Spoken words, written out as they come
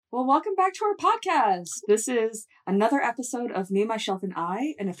Well, welcome back to our podcast. This is another episode of Me, Myself, and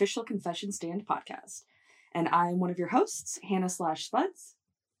I, an official confession stand podcast. And I'm one of your hosts, Hannah/Spuds.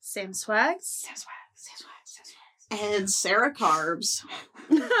 Sam Swags. And Sarah Carbs.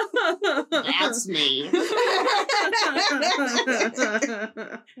 That's me.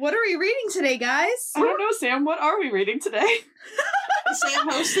 What are we reading today, guys? I don't know, Sam. What are we reading today? Sam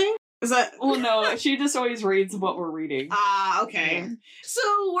hosting? Is that... Well, no, she just always reads what we're reading. Okay. Yeah.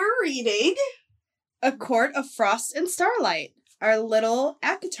 So we're reading A Court of Frost and Starlight, our little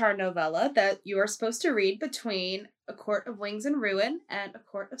ACOFAS novella that you are supposed to read between A Court of Wings and Ruin and A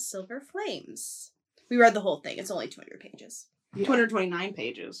Court of Silver Flames. We read the whole thing. It's only 200 pages. Yeah. 229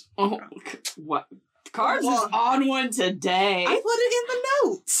 pages. Oh, what? Carbs is on one today. I put it in the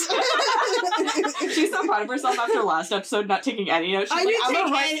notes. She's so proud of herself after last episode not taking any notes.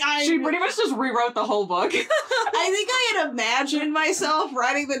 She's she pretty much just rewrote the whole book. I think I had imagined myself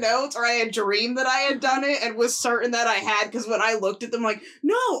writing the notes, or I had dreamed that I had done it and was certain that I had, because when I looked at them, like,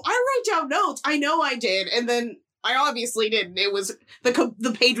 no, I wrote down notes. I know I did. And then I obviously didn't. It was,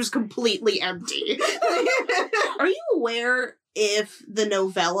 the page was completely empty. Are you aware if the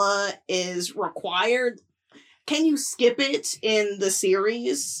novella is required? Can you skip it in the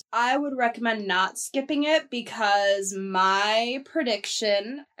series? I would recommend not skipping it because my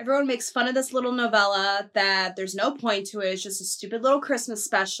prediction, everyone makes fun of this little novella that there's no point to it. It's just a stupid little Christmas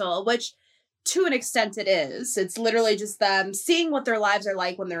special, which to an extent it is. It's literally just them seeing what their lives are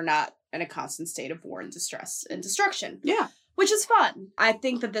like when they're not in a constant state of war and distress and destruction. Yeah. Which is fun. I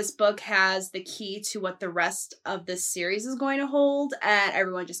think that this book has the key to what the rest of this series is going to hold, and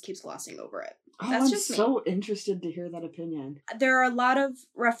everyone just keeps glossing over it. That's I'm just me. so interested to hear that opinion. There are a lot of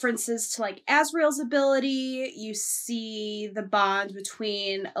references to, like, Azriel's ability. You see the bond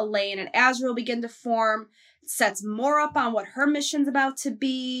between Elaine and Azriel begin to form. It sets more up on what her mission's about to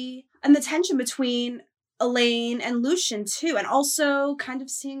be. And the tension between Elaine and Lucian, too. And also kind of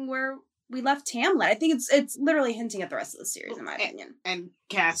seeing where we left Tamlin. I think it's literally hinting at the rest of the series, in my opinion. And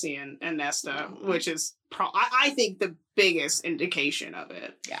Cassian and Nesta, which is, I think, the biggest indication of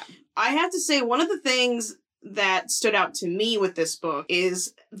it. Yeah. I have to say, one of the things that stood out to me with this book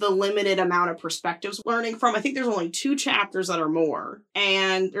is the limited amount of perspectives learning from. I think there's only 2 chapters that are more.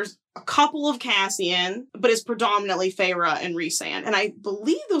 And there's a couple of Cassian, but it's predominantly Faerie and Rhysand. And I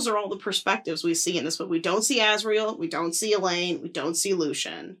believe those are all the perspectives we see in this book. We don't see Azriel, we don't see Elaine, we don't see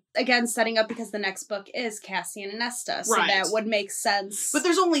Lucian. Again, setting up because the next book is Cassian and Nesta, so Right. that would make sense. But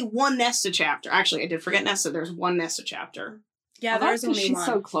there's only one Nesta chapter. Actually, I did forget Nesta. There's one Nesta chapter. yeah, Well, there's that's 'cause only she's one.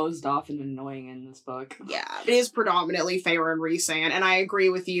 so closed off and annoying in this book. Yeah. It is predominantly Faerie and Rhysand, and I agree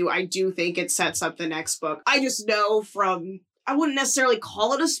with you. I do think it sets up the next book. I just know from... I wouldn't necessarily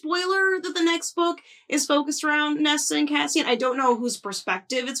call it a spoiler that the next book is focused around Nesta and Cassian. I don't know whose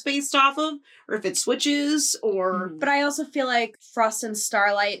perspective it's based off of, or if it switches, or... But I also feel like Frost and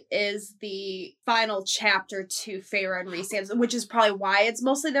Starlight is the final chapter to Faerie and Rhysand, which is probably why it's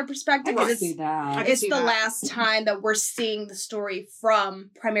mostly their perspective. I can because see that. I can It's see the that. last time that we're seeing the story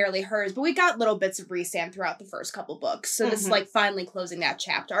from primarily hers, but we got little bits of Rhysand throughout the first couple books. So this is like finally closing that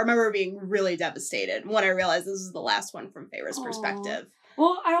chapter. I remember being really devastated when I realized this was the last one from Faerie's perspective.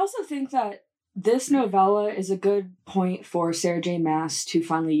 Well, I also think that this novella is a good point for Sarah J. Maas to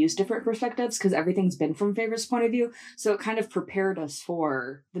finally use different perspectives, because everything's been from Favorite's point of view, so it kind of prepared us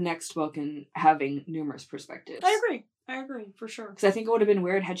for the next book and having numerous perspectives. I agree, for sure. Because I think it would have been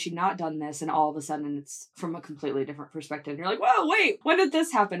weird had she not done this and all of a sudden it's from a completely different perspective. And you're like, whoa, wait, when did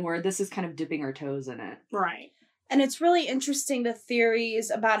this happen? Where this is kind of dipping our toes in it. Right. And it's really interesting, the theories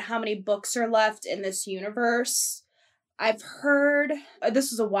about how many books are left in this universe. I've heard,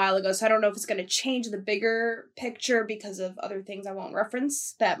 this was a while ago, so I don't know if it's going to change the bigger picture because of other things I won't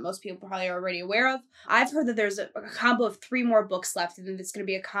reference that most people probably are already aware of. I've heard that there's a combo of 3 more books left, and then it's going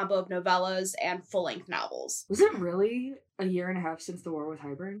to be a combo of novellas and full-length novels. Was it really a year and a half since the war with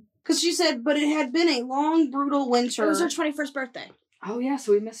Hybern? Because she said, but it had been a long, brutal winter. It was her 21st birthday. Oh yeah,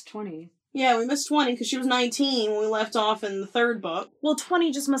 so we missed 20. Yeah, we missed 20 because she was 19 when we left off in the 3rd book. Well,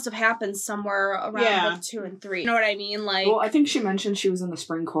 20 just must have happened somewhere around book 2 and 3. You know what I mean? Like, Well, I think she mentioned she was in the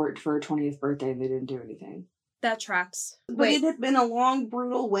spring court for her 20th birthday and they didn't do anything. that tracks. But it had been a long,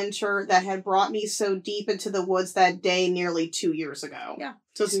 brutal winter that had brought me so deep into the woods that day nearly 2 years ago. Yeah.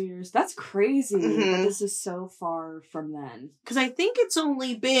 So 2 years. That's crazy. Mhm. That this is so far from then. because I think it's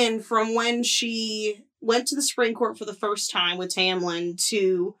only been from when she went to the spring court for the first time with Tamlin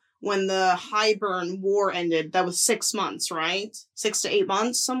to when the Hybern War ended. That was 6 months, right? 6 to 8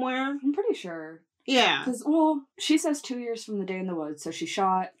 months somewhere. I'm pretty sure. Yeah, Because, well, she says 2 years from the day in the woods, so she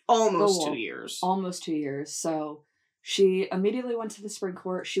shot almost the wolf. 2 years. Almost 2 years, so She immediately went to the spring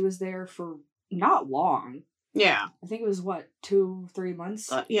court. She was there for not long. Yeah. I think it was, 2-3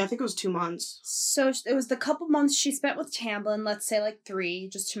 months? Yeah, I think it was 2 months. So it was the couple months she spent with Tamlin, let's say 3,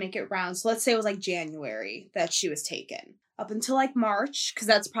 just to make it round. So let's say it was January that she was taken. Up until March, because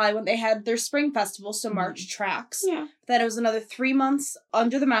that's probably when they had their spring festival, so March tracks. Yeah. Then it was another 3 months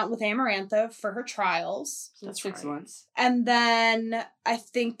under the mountain with Amarantha for her trials. So that's 6 months. And then I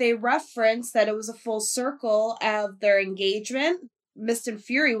think they referenced that it was a full circle of their engagement. Mist and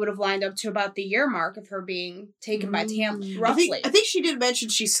Fury would have lined up to about the year mark of her being taken by Tamlin, roughly. I think she did mention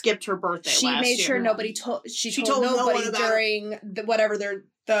she skipped her birthday She last made sure year. nobody told. She told nobody during whatever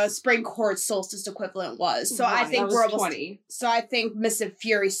the spring court solstice equivalent was. So I think we're almost 20. So I think Mist and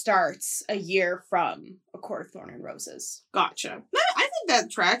Fury starts a year from A Court of Thorn and Roses. Gotcha. I think that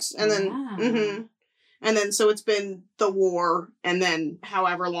tracks. And then, and then so it's been the war, and then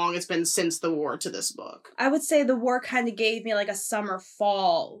however long it's been since the war to this book. I would say the war kind of gave me a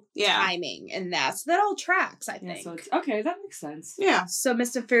summer-fall timing in that. So that all tracks, I think. So it's, okay, that makes sense. Yeah. So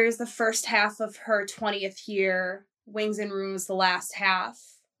Mist and Fury is the first half of her 20th year. Wings and Runes the last half.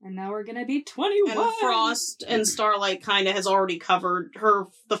 And now we're gonna be 21! And Frost and Starlight kind of has already covered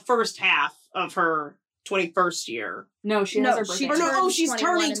the first half of her 21st year. No, she has her birthday. She's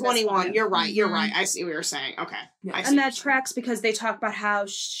turning 21. You're right. You're right. I see what you're saying. Okay. Yeah. And that tracks because they talk about how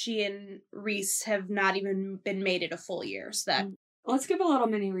she and Rhys have not even been mated a full year. So that Let's give a little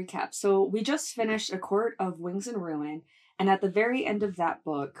mini recap. So we just finished A Court of Wings and Ruin, and at the very end of that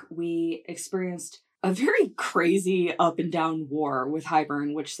book, we experienced a very crazy up and down war with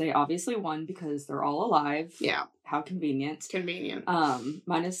Hybern, which they obviously won because they're all alive. Yeah. How convenient. Convenient.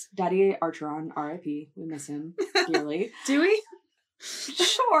 Minus Daddy Archeron, R.I.P. We miss him dearly. Do we?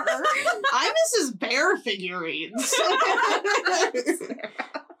 Sure. I miss his bear figurines.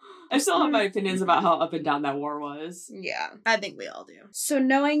 I still have my opinions about how up and down that war was. Yeah, I think we all do. So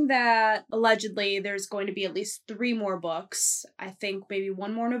knowing that allegedly there's going to be at least 3 more books, I think maybe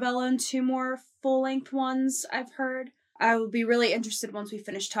 1 more novella and 2 more full-length ones I've heard. I will be really interested once we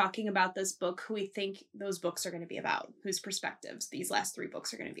finish talking about this book, who we think those books are going to be about, whose perspectives these last 3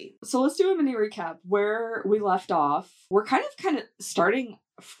 books are going to be. So let's do a mini recap. Where we left off, we're kind of starting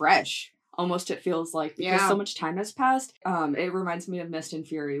fresh. Almost, it feels like, because so much time has passed. It reminds me of Mist and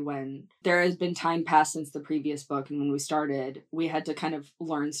Fury, when there has been time passed since the previous book, and when we started, we had to kind of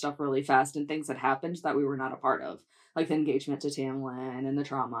learn stuff really fast, and things that happened that we were not a part of. Like the engagement to Tamlin and the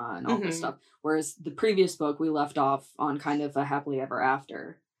trauma and all this stuff. Whereas the previous book, we left off on kind of a happily ever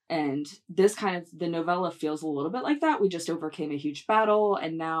after. And this the novella feels a little bit like that. We just overcame a huge battle,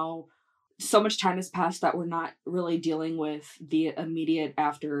 and now so much time has passed that we're not really dealing with the immediate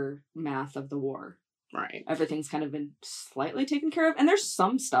aftermath of the war. Right. Everything's kind of been slightly taken care of. And there's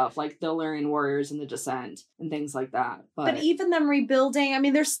some stuff like the Illyrian warriors and the Descent and things like that. But even them rebuilding, I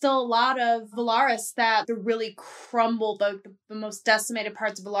mean, there's still a lot of Valaris that the really crumbled, the most decimated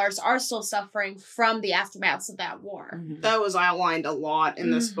parts of Valaris are still suffering from the aftermaths of that war. Mm-hmm. That was outlined a lot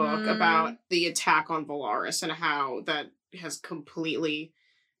in this book about the attack on Valaris and how that has completely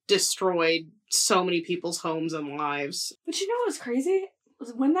destroyed so many people's homes and lives. But you know what's crazy?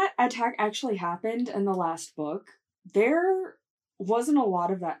 When that attack actually happened in the last book, there wasn't a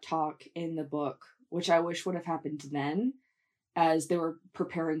lot of that talk in the book, which I wish would have happened then, as they were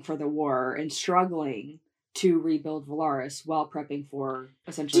preparing for the war and struggling to rebuild Valaris while prepping for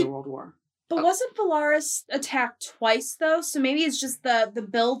essentially World War. But wasn't Valaris attacked twice, though? So maybe it's just the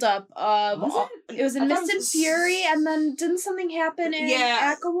build-up of... It was in Mist and Fury, and then didn't something happen in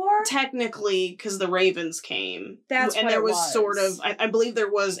ACOFAS? Technically, because the Ravens came. That's what it was. And there was sort of... I believe there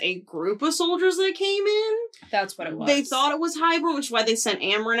was a group of soldiers that came in. That's what it was. They thought it was Hybern, which is why they sent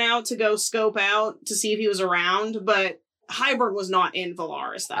Amryn out to go scope out to see if he was around, but Hybern was not in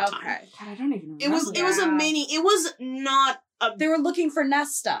Valaris that time. Okay. God, I don't even remember. It was a mini... It was not a... They were looking for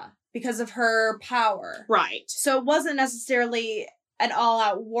Nesta because of her power. Right. So it wasn't necessarily an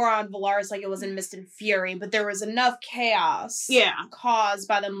all-out war on Valaris like it was in Mist and Fury, but there was enough chaos caused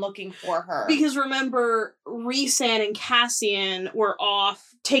by them looking for her. Because remember, Rhysand and Cassian were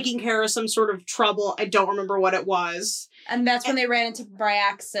off taking care of some sort of trouble. I don't remember what it was. And that's when they ran into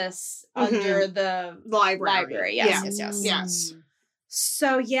Bryaxis under the library. Yes.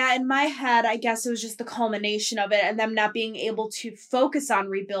 So, yeah, in my head, I guess it was just the culmination of it and them not being able to focus on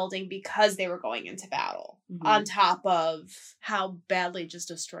rebuilding because they were going into battle, on top of how badly just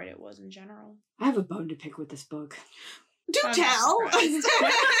destroyed it was in general. I have a bone to pick with this book. Do tell!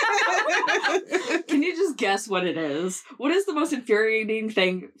 Can you just guess what it is. What is the most infuriating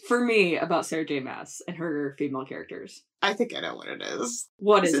thing for me about Sarah J. Maas and her female characters? I think I know what it is.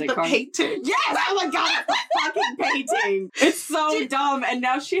 What is it, the Carmen? painting? Yes! Oh my god, the fucking painting! It's so dumb, and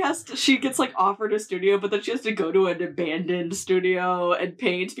now she gets, like, offered a studio, but then she has to go to an abandoned studio and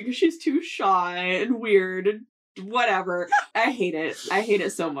paint because she's too shy and weird and whatever. I hate it. I hate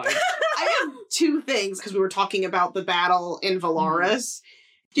it so much. I have two things, because we were talking about the battle in Valaris.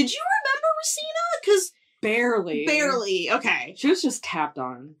 Did you remember Racina? Because Barely, okay. She was just tapped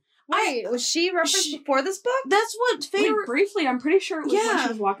on. Wait, was she referenced before this book? That's what Like, briefly, I'm pretty sure it was when Yeah. she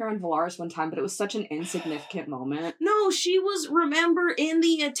was walking around Valaris one time, but it was such an insignificant moment. No, she was, remember, in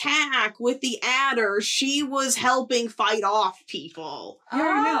the attack with the adder, she was helping fight off people. Yeah,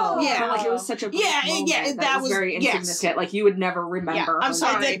 I know. Yeah. But, like, it was such a brief moment that was very insignificant. Like, you would never remember her. I'm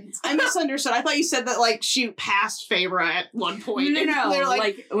sorry. name. I misunderstood. I thought you said that, like, she passed Faerie at one point. No, They're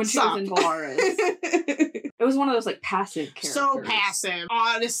like, when she was in Valaris. It was one of those, like, passive characters. So passive.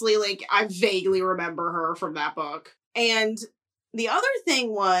 Honestly, like, I vaguely remember her from that book. And the other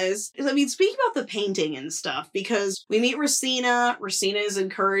thing was, speaking about the painting and stuff, because we meet Racina. Racina is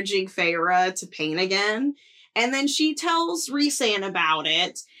encouraging Faerie to paint again. And then she tells Rhysand about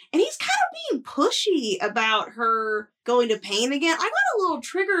it. And he's kind of being pushy about her going to paint again. I got a little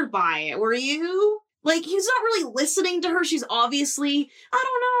triggered by it. Were you? Like, he's not really listening to her. She's obviously, I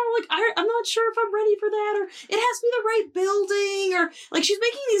don't know, like, I'm not sure if I'm ready for that, or it has to be the right building, or, like, she's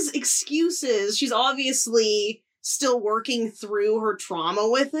making these excuses. She's obviously still working through her trauma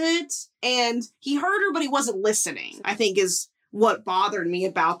with it, and he heard her, but he wasn't listening, I think is what bothered me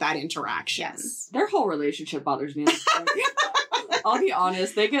about that interaction. Yes. Their whole relationship bothers me in this book. I'll be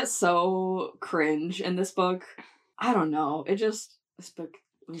honest, they get so cringe in this book. I don't know. This book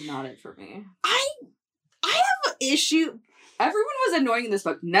was not it for me. I have an issue. Everyone was annoying in this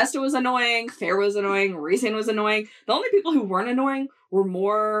book. Nesta was annoying, Faerie was annoying, Rhysand was annoying. The only people who weren't annoying were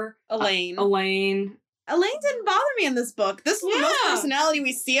more Elaine. Elaine. Elaine didn't bother me in this book. This is the most personality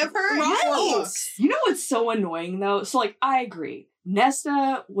we see of her in the book. You know what's so annoying though? So like, I agree.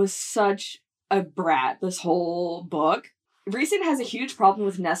 Nesta was such a brat this whole book. Rhysand has a huge problem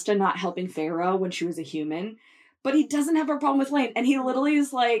with Nesta not helping Faerie when she was a human, but he doesn't have a problem with Elaine. And he literally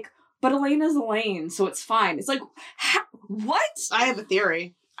is like, but Elaine is Elaine, so it's fine. It's like, what? I have a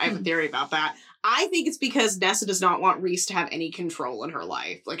theory. About that. I think it's because Nesta does not want Rhys to have any control in her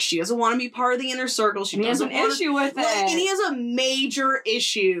life. Like, she doesn't want to be part of the inner circle. She has doesn't an issue with it. And he has a major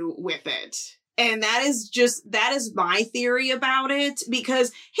issue with it. And that is my theory about it,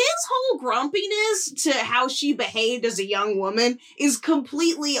 because his whole grumpiness to how she behaved as a young woman is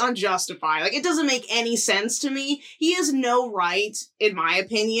completely unjustified. Like, it doesn't make any sense to me. He has no right, in my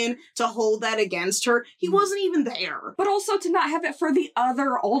opinion, to hold that against her. He wasn't even there. But also to not have it for the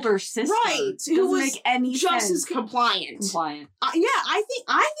other older sister. Right. Who was make any just sense. as compliant. I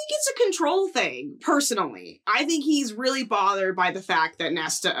think it's a control thing, personally. I think he's really bothered by the fact that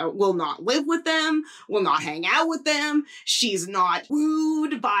Nesta will not live with them, will not hang out with them. She's not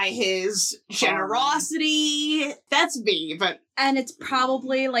wooed by his generosity. That's me, but... And it's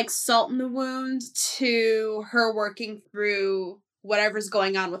probably like salt in the wound to her working through whatever's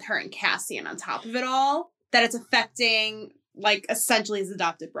going on with her and Cassian on top of it all, that it's affecting, like, essentially his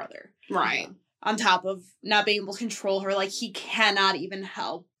adopted brother. Right. On top of not being able to control her, like, he cannot even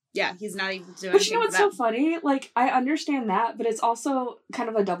help. Yeah, he's not even doing anything. But you know what's so funny? Like, I understand that, but it's also kind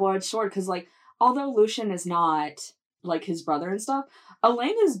of a double-edged sword, because, like, although Lucien is not, like, his brother and stuff,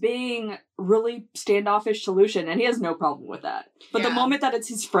 Elaine is being really standoffish to Lucien, and he has no problem with that. But the moment that it's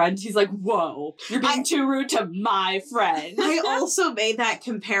his friend, he's like, whoa, you're being too rude to my friend. I also made that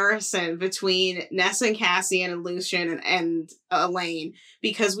comparison between Nesta and Cassian and Lucien and Elaine,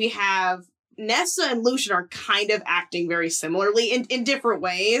 because we have Nesta and Lucien are kind of acting very similarly in different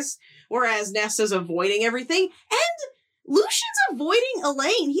ways, whereas Nesta's avoiding everything, and Lucian's avoiding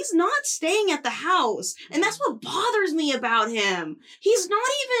Elaine. He's not staying at the house. And that's what bothers me about him. He's not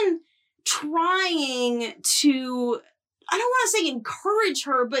even trying to, I don't want to say encourage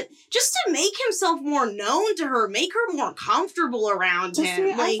her, but just to make himself more known to her, make her more comfortable around him.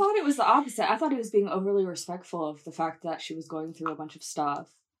 See, I thought it was the opposite. I thought he was being overly respectful of the fact that she was going through a bunch of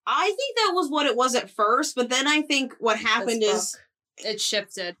stuff. I think that was what it was at first, but then I think what happened is... It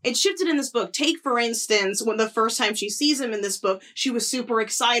shifted. It shifted in this book. Take, for instance, when the first time she sees him in this book, she was super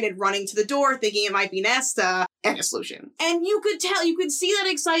excited, running to the door, thinking it might be Nesta, and it's Lucien. And you could see that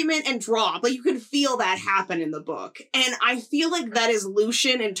excitement and drop. Like, you could feel that happen in the book. And I feel like that is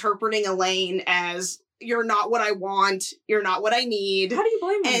Lucien interpreting Elaine as you're not what I want, you're not what I need. How do you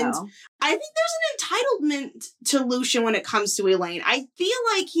blame him, And though? I think there's an entitlement to Lucian when it comes to Elaine. I feel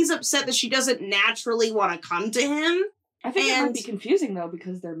like he's upset that she doesn't naturally want to come to him. I think it might be confusing, though,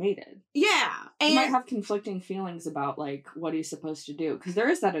 because they're mated. Yeah. He might have conflicting feelings about, like, what he's supposed to do. Because there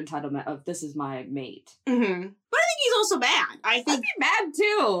is that entitlement of, this is my mate. But I think he's also mad. I'd be mad,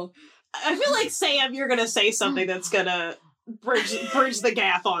 too. I feel like, Sam, you're going to say something that's going to bridge the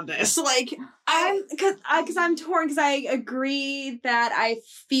gap on this. Like, Because I'm torn, because I agree that I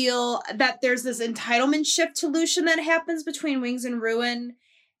feel that there's this entitlement shift to Lucian that happens between Wings and Ruin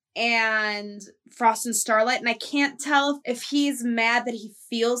and Frost and Starlight, and I can't tell if he's mad that he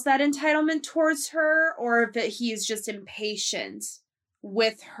feels that entitlement towards her, or if he's just impatient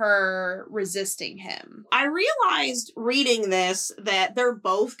with her resisting him. I realized reading this that they're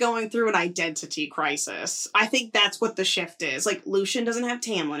both going through an identity crisis. I think that's what the shift is. Like, Lucian doesn't have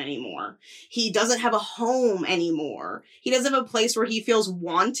Tamlin anymore. He doesn't have a home anymore. He doesn't have a place where he feels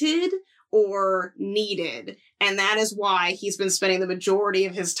wanted or needed. And that is why he's been spending the majority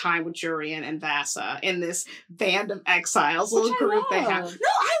of his time with Jurian and Vassa in this band of exiles, little group they have. No,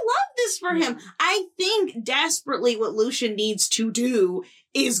 I love this for him. I think desperately what Lucian needs to do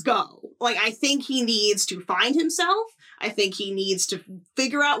is go. Like, I think he needs to find himself. I think he needs to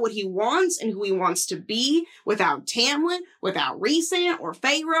figure out what he wants and who he wants to be without Tamlin, without Rhysand or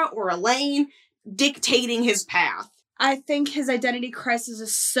Feyre or Elaine dictating his path. I think his identity crisis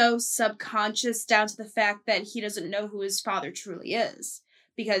is so subconscious down to the fact that he doesn't know who his father truly is,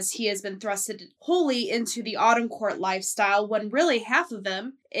 because he has been thrusted wholly into the Autumn Court lifestyle when really half of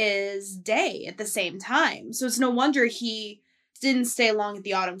him is day at the same time. So it's no wonder he didn't stay long at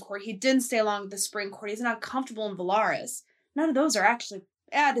the Autumn Court. He didn't stay long at the Spring Court. He's not comfortable in Valaris. None of those are actually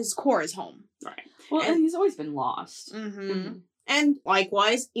at his core his home. Right. Well, and he's always been lost. And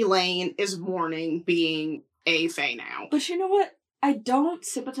likewise, Elaine is mourning being a Fae now. But you know what? I don't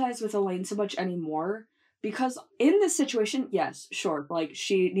sympathize with Elaine so much anymore, because in this situation, yes, sure, like,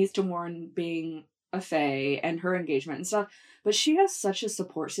 she needs to mourn being a Fae and her engagement and stuff, but she has such a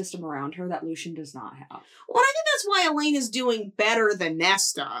support system around her that Lucian does not have. Well, I think that's why Elaine is doing better than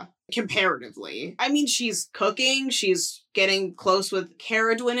Nesta, comparatively. I mean, she's cooking, she's getting close with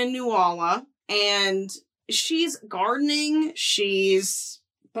Caradwyn and Nuala, and she's gardening,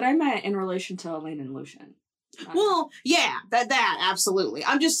 But I meant in relation to Elaine and Lucian. Well, yeah, that absolutely.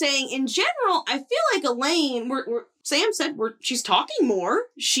 I'm just saying, in general, I feel like Elaine, Sam said, she's talking more.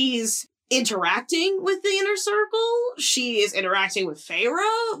 She's interacting with the inner circle. She is interacting with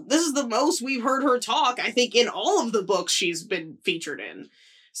Feyre. This is the most we've heard her talk, I think, in all of the books she's been featured in.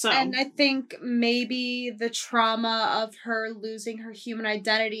 So, and I think maybe the trauma of her losing her human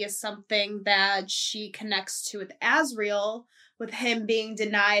identity is something that she connects to with Asriel, with him being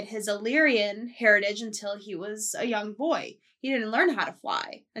denied his Illyrian heritage until he was a young boy. He didn't learn how to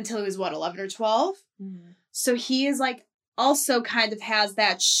fly until he was, 11 or 12? So he is, also kind of has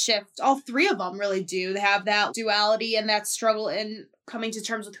that shift. All three of them really do. They have that duality and that struggle in coming to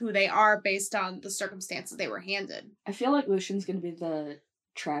terms with who they are based on the circumstances they were handed. I feel like Lucian's going to be the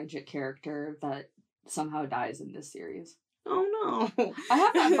tragic character that somehow dies in this series. Oh no. I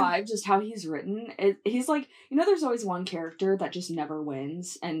have that vibe, just how he's written. He's like, there's always one character that just never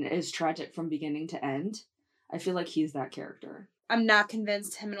wins and is tragic from beginning to end. I feel like he's that character. I'm not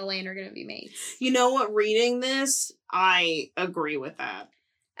convinced him and Elaine are going to be mates. You know what? Reading this, I agree with that.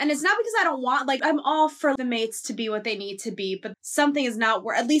 And it's not because I don't want, I'm all for the mates to be what they need to be, but something is not,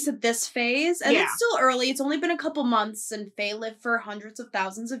 at least at this phase, and it's still early, it's only been a couple months, and Fae live for hundreds of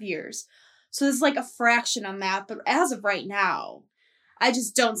thelaines of years. So there's a fraction on that, but as of right now, I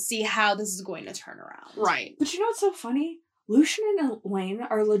just don't see how this is going to turn around. Right. But you know what's so funny? Lucian and Elaine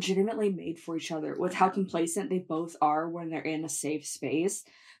are legitimately made for each other with how complacent they both are when they're in a safe space.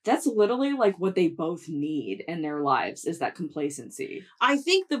 That's literally what they both need in their lives, is that complacency. I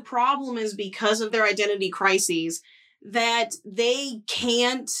think the problem is because of their identity crises that they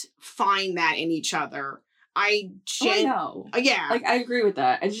can't find that in each other. I know. Yeah. I agree with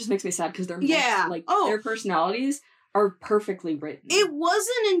that. It just makes me sad because they're their personalities are perfectly written. It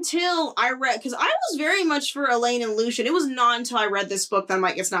wasn't until I read, because I was very much for Elaine and Lucian. It was not until I read this book that I'm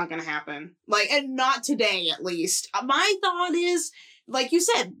it's not going to happen. And not today, at least. My thought is, like you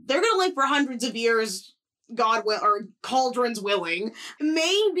said, they're going to live for hundreds of years, God will, or Cauldron's willing.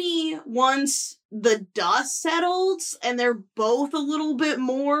 Maybe once the dust settles and they're both a little bit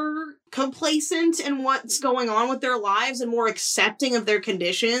more complacent in what's going on with their lives and more accepting of their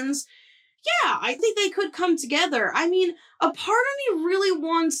conditions, yeah, I think they could come together. I mean, a part of me really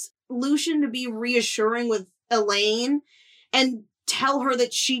wants Lucian to be reassuring with Elaine and tell her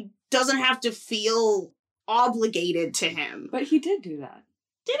that she doesn't have to feel obligated to him. But he did do that.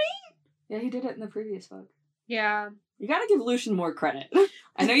 Did he? Yeah, he did it in the previous book. Yeah. You gotta give Lucian more credit.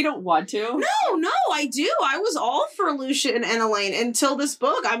 I know you don't want to. No, I do. I was all for Lucian and Elaine until this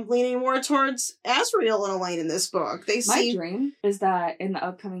book. I'm leaning more towards Asriel and Elaine in this book. My dream is that in the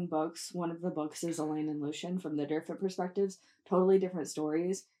upcoming books, one of the books is Elaine and Lucian from the different perspectives, totally different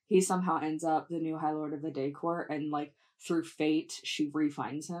stories. He somehow ends up the new High Lord of the Day Court, and like through fate, she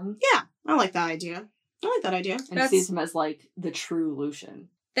refines him. Yeah, I like that idea. And sees him as like the true Lucian.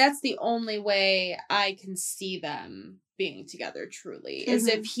 That's the only way I can see them being together truly, is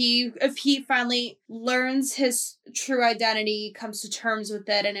if he finally learns his true identity, comes to terms with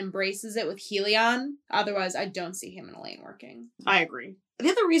it, and embraces it with Helion. Otherwise, I don't see him and Elaine working. I agree. The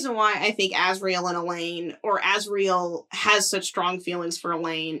other reason why I think Asriel and Elaine, or Asriel has such strong feelings for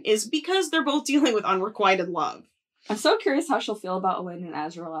Elaine, is because they're both dealing with unrequited love. I'm so curious how she'll feel about Elaine and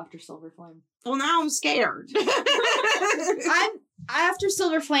Asriel after Silver Flame. Well, now I'm scared. After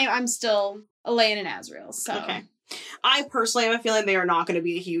Silver Flame, I'm still Elaine and Asriel, so. Okay. I personally have a feeling they are not going to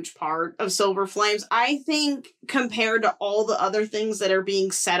be a huge part of Silver Flames. I think compared to all the other things that are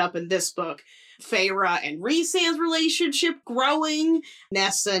being set up in this book, Feyre and Rhysand's relationship growing,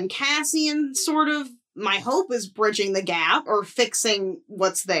 Nesta and Cassian sort of, my hope is bridging the gap or fixing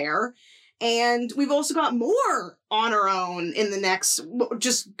what's there. And we've also got more on our own in the next,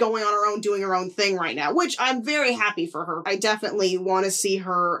 just going on her own, doing her own thing right now, which I'm very happy for her. I definitely want to see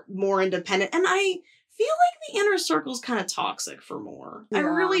her more independent. And I feel like the inner circle's kind of toxic for more. Yeah. I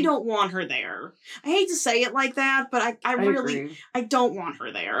really don't want her there. I hate to say it like that, but I really don't want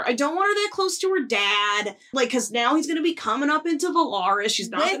her there. I don't want her that close to her dad. Like, because now he's going to be coming up into Valaris. She's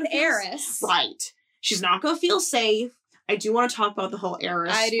not with Eris. Right. She's not going to feel safe. I do want to talk about the whole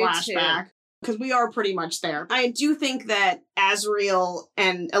Eris flashback, because we are pretty much there. I do think that Asriel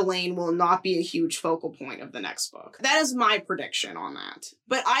and Elaine will not be a huge focal point of the next book. That is my prediction on that.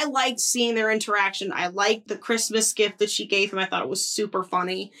 But I liked seeing their interaction. I liked the Christmas gift that she gave him. I thought it was super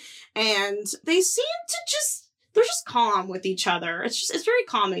funny. And they seem to they're just calm with each other. It's very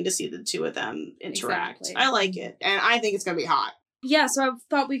calming to see the two of them interact. Exactly. I like it. And I think it's going to be hot. Yeah, so I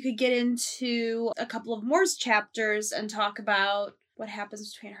thought we could get into a couple of more chapters and talk about what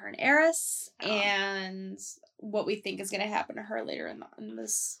happens between her and Eris and what we think is going to happen to her later in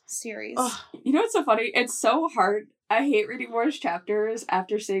this series. Oh, you know what's so funny? It's so hard. I hate reading Moore's chapters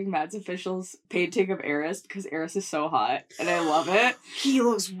after seeing Mads Official's painting of Eris, because Eris is so hot, and I love it. He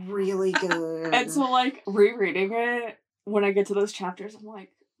looks really good. And so, like, rereading it, when I get to those chapters, I'm like,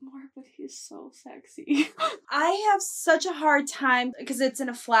 Moore, but he's so sexy. I have such a hard time, because it's in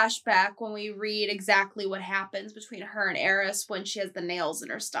a flashback when we read exactly what happens between her and Eris when she has the nails in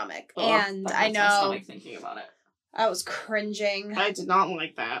her stomach. Oh, and I know, my stomach thinking about it. I was cringing. I did not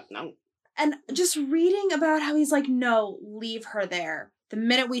like that. No. And just reading about how he's like, no, leave her there. The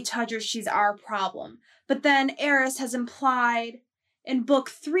minute we touch her, she's our problem. But then Eris has implied in book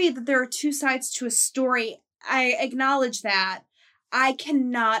 3 that there are two sides to a story. I acknowledge that. I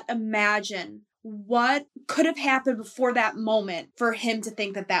cannot imagine what could have happened before that moment for him to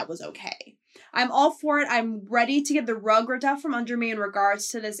think that that was okay. I'm all for it. I'm ready to get the rug ripped out from under me in regards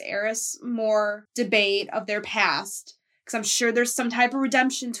to this Eris Moore debate of their past, because I'm sure there's some type of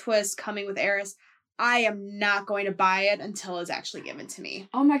redemption twist coming with Eris. I am not going to buy it until it's actually given to me.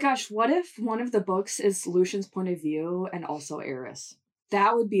 Oh my gosh, what if one of the books is Lucian's point of view and also Eris?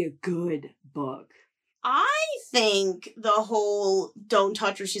 That would be a good book. I think the whole don't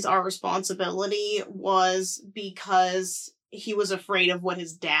touch her, she's our responsibility was because he was afraid of what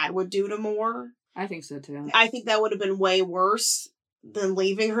his dad would do to Moore. I think so too. I think that would have been way worse than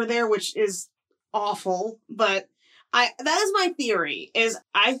leaving her there, which is awful. But that is my theory, is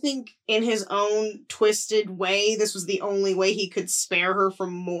I think in his own twisted way, this was the only way he could spare her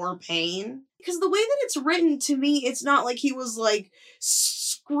from more pain. Because the way that it's written, to me, it's not like he was like,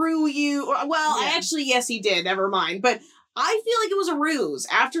 screw you. Or, well, yeah. Actually, yes, he did. Never mind. But I feel like it was a ruse.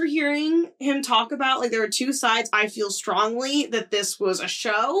 After hearing him talk about, like, there are two sides, I feel strongly that this was a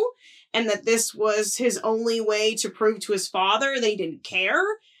show and that this was his only way to prove to his father they didn't care,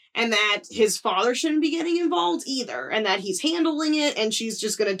 and that his father shouldn't be getting involved either, and that he's handling it and she's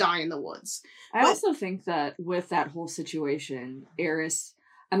just going to die in the woods. I also think that with that whole situation, Eris,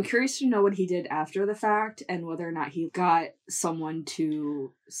 I'm curious to know what he did after the fact and whether or not he got someone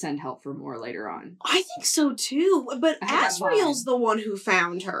to send help for Moore later on. I think so too, but Asriel's the one who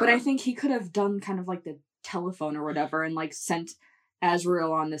found her. But I think he could have done kind of like the telephone or whatever and like sent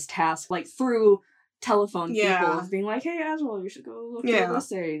Asriel on this task, like through telephone people, being like, hey, Asriel, you should go look at this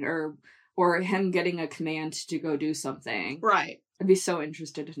thing, or or him getting a command to go do something. Right. I'd be so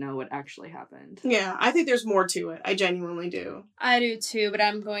interested to know what actually happened. Yeah, I think there's more to it. I genuinely do. I do too, but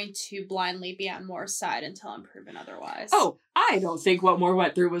I'm going to blindly be on Moore's side until I'm proven otherwise. Oh, I don't think what Moore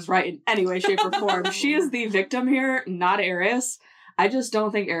went through was right in any way, shape, or form. She is the victim here, not Eris. I just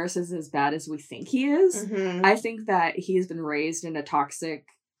don't think Eris is as bad as we think he is. Mm-hmm. I think that he's been raised in a toxic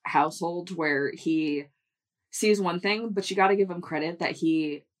household where he sees one thing, but you gotta give him credit that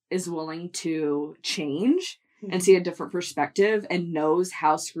he is willing to change and see a different perspective and knows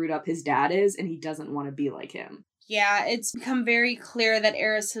how screwed up his dad is, and he doesn't want to be like him. Yeah, it's become very clear that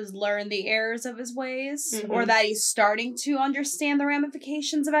Eris has learned the errors of his ways, Mm-hmm. or that he's starting to understand the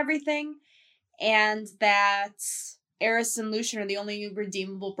ramifications of everything, and that Eris and Lucian are the only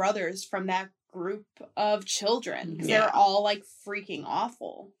redeemable brothers from that group of children, because Yeah. they're all, like, freaking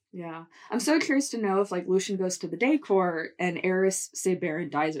awful. Yeah. I'm so curious to know if, like, Lucian goes to the day court and Eris, say Baron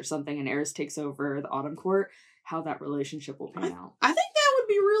dies or something, and Eris takes over the autumn court, how that relationship will pan out. I think that would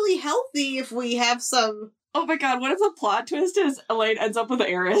be really healthy if we have some... Oh my god, what if the plot twist is Elaine ends up with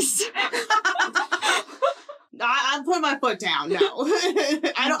Eris? I'm putting my foot down. No,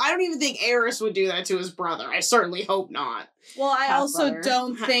 I don't even think Eris would do that to his brother. I certainly hope not. Well, I also Half-brother.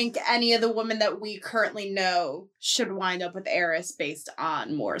 don't think any of the women that we currently know should wind up with Eris based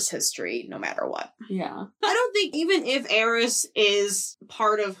on Moore's history, no matter what. Yeah. I don't think even if Eris is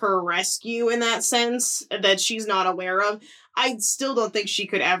part of her rescue in that sense that she's not aware of, I still don't think she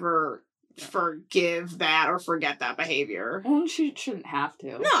could ever forgive that or forget that behavior. And she shouldn't have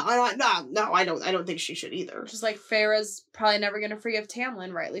to. No, I don't think she should either. Just like Farah's probably never going to forgive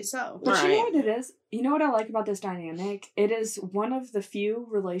Tamlin, rightly so. But you know Right. what it is? You know what I like about this dynamic? It is one of the few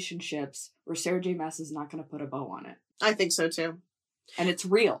relationships where Sarah J. Maas is not going to put a bow on it. I think so too. And it's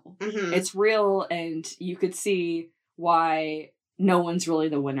real. Mm-hmm. It's real, and you could see why no one's really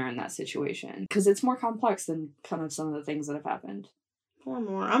the winner in that situation. Because it's more complex than kind of some of the things that have happened. One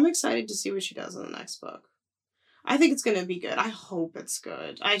more. I'm excited to see what she does in the next book. I think it's gonna be good. I hope it's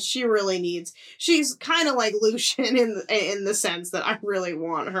good. She really needs. She's kind of like Lucian in the sense that I really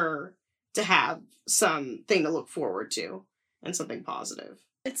want her to have something to look forward to and something positive.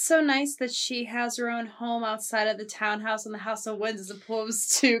 It's so nice that she has her own home outside of the townhouse in the House of Winds as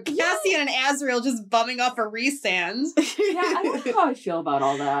opposed to Cassian and Azriel just bumming off a Resand. Yeah, I don't know how I feel about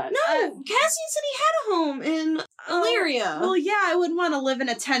all that. No, Cassian said he had a home in Illyria. Well, yeah, I wouldn't want to live in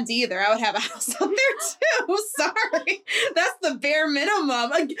a tent either. I would have a house out there too. Sorry. That's the bare minimum.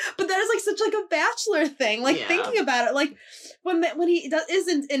 Like, but that is like such like a bachelor thing. Like thinking about it, like when he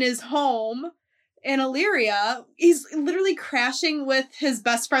isn't in his home in Illyria, he's literally crashing with his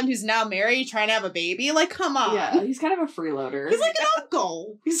best friend who's now married, trying to have a baby. Like, come on. Yeah, he's kind of a freeloader. He's like an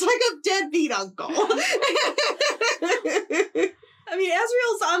uncle. He's like a deadbeat uncle. I mean,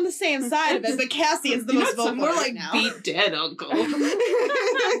 Azriel's on the same side of it, but Cassian's the most vocal More right like now. beat dead uncle.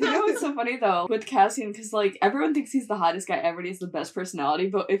 You know what's so funny though with Cassian, because like everyone thinks he's the hottest guy ever and he's the best personality,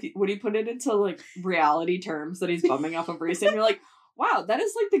 but when you put it into like reality terms that he's bumming off of Reeson, you're like, wow, that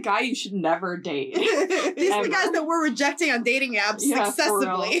is like the guy you should never date. These are Ever. the guys that we're rejecting on dating apps Yeah,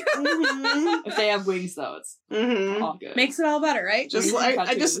 successively. Mm-hmm. If they have wings though, it's Mm-hmm. all good. Makes it all better, right? Just Reeson like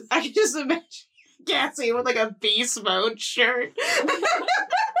tattoos. I can just imagine Cassian with like a beast mode shirt.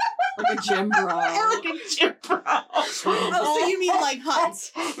 Like a gym bro. Like a gym bro. Oh, so you mean like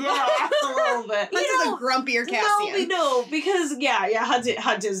Hunt? Yeah, a little bit. Hunt is a grumpier Cassian. No, because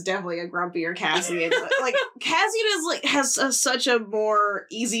Hunt is definitely a grumpier Cassian. But, like Cassian is like has such a more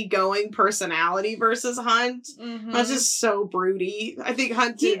easygoing personality versus Hunt. Mhm. Hunt's just so broody. I think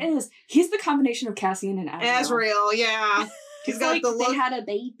Hunt He did is. He's the combination of Cassian and Azriel. Azriel, yeah. He's got like the look. they had a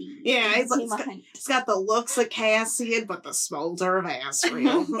baby. Yeah, It's he's like- he's got the looks of Cassian, but the smolder of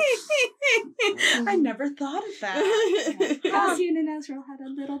Azriel. I never thought of that. Cassian and Azriel had a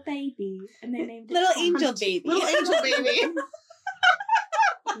little baby, and they named it Little Hunt. angel baby. Little angel baby.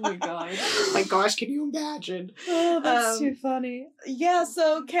 Oh my god. My gosh, can you imagine? Oh, that's Um, too funny. Yeah,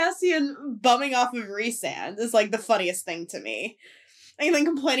 so Cassian bumming off of Resand is like the funniest thing to me. And then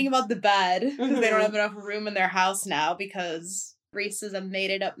complaining about the bed because they don't have enough room in their house now because Reese is a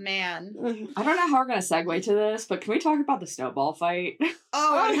mated up man. I don't know how we're gonna segue to this, but can we talk about the snowball fight?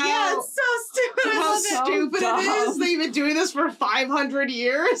 Oh, and yeah, how, it's so stupid. I how love it. stupid it dumb. is. They've been doing this for 500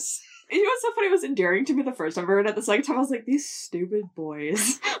 years. You know what's so funny? It was endearing to me the first time I heard it. The second time I was like, these stupid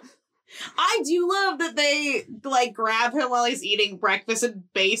boys. I do love that they, like, grab him while he's eating breakfast and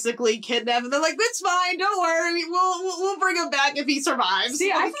basically kidnap him. They're like, it's fine, don't worry, we'll bring him back if he survives.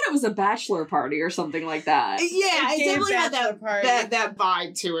 See, I thought it was a bachelor party or something like that. Yeah, it definitely had that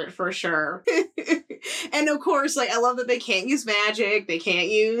vibe to it, for sure. And of course, like, I love that they can't use magic, they can't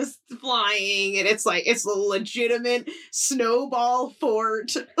use flying, and it's like, it's a legitimate snowball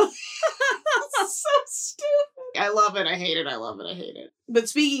fort. So stupid. I love it, I hate it, I love it, I hate it. But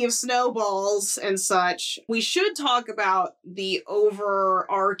speaking of snowballs and such, we should talk about the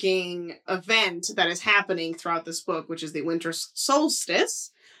overarching event that is happening throughout this book, which is the winter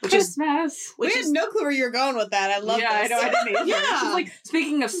solstice. Christmas. We had no clue where you were going with that. I love this. I know, I didn't either. Yeah. She's like,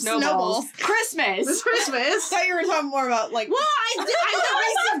 speaking of snowballs. Christmas. It's Christmas. I thought you were talking more about, like, Well, I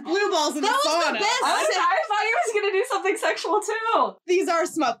blue balls in the that was sauna. the best. I thought he was going to do something sexual too. These are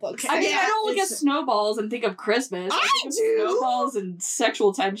smut books. I mean, Yeah, I don't look at it's- snowballs and think of Christmas. I think do. of snowballs and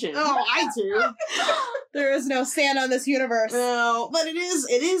sexual tension. Oh, I do. There is no Santa in this universe. No, but it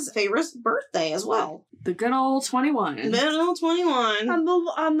is Favorite's birthday as well. The good old 21. Middle 21. On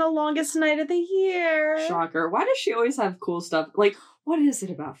the longest night of the year. Shocker. Why does she always have cool stuff? Like, what is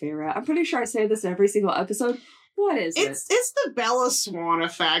it about Faerie? I'm pretty sure I say this every single episode. What is it? It's the Bella Swan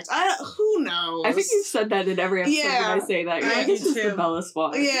effect. Who knows? I think you've said that in every episode Yeah, when I say that. You're I like, do it's just the too. Bella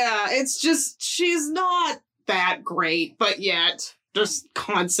Swan. Yeah, it's just, she's not that great, but yet just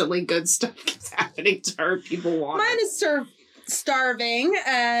constantly good stuff keeps happening to her. People want Mine it. is starving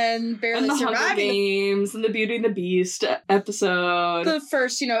and barely And the Hunger surviving Games and the Beauty and the Beast episode. the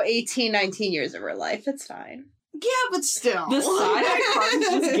first, 18, 19 years of her life. It's fine. Yeah, but still. The side eye cards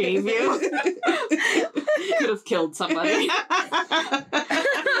just gave you. Could have killed somebody.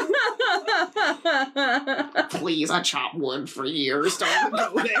 Please, I chopped wood for years. Don't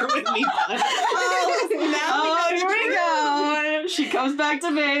go there with me. Oh, here we go. She comes back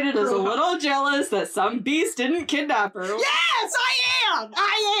to Maine and is a little jealous that some beast didn't kidnap her. Yes, I am.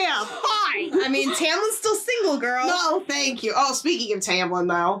 Fine. I mean, Tamlin's still single, girl. No, thank you. Oh, speaking of Tamlin,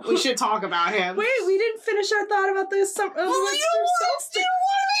 though, we should talk about him. Wait, we didn't finish our thought about this. Well, you want to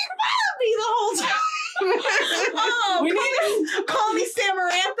me the whole time. Oh, call me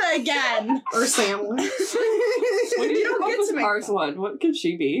Samarantha again. Or Samlin. When did You you don't come get up with to make Cars one? What could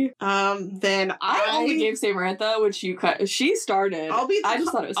she be? Then I only gave Samarantha, which you cut. She started. I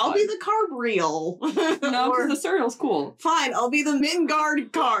just thought it was I'll fun. be the carb reel. No, Or- because the cereal's cool. Fine, I'll be the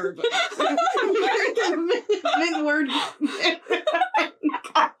Midgard carb. Midward.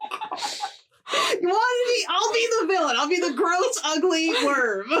 You want me? I'll be the villain. I'll be the gross, ugly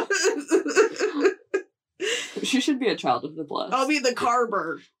worm. She should be a child of the blood. I'll be the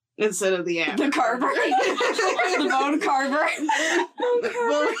carber instead of the app. The carver. The bone carver.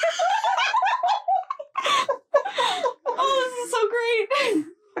 Well, Oh, this is so great.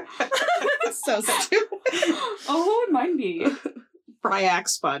 It's so stupid. Oh, what would mine be? Bryac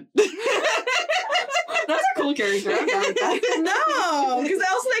Spud. That's a cool character. I'm down with that. No, because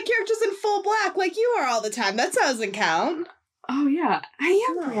also that character's in full black like you are all the time. That doesn't count. Oh, yeah. I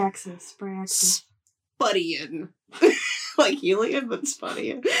am No. Bryaxis. Spuddian. Like Helium, but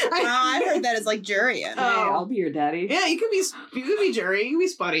Spuddian. I heard that as like Jurian. Hey, I'll be your daddy. Yeah, you could be Jury, you could be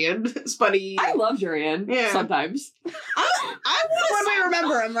Spuddian. Spuddy. I love Jurian. Yeah. Sometimes. I When we want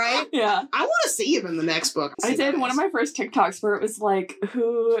remember him, right? Yeah. to see him in the next book. I did one of my first TikToks where it was like,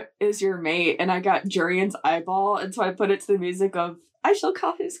 who is your mate? And I got Jurian's eyeball, and so I put it to the music of, I shall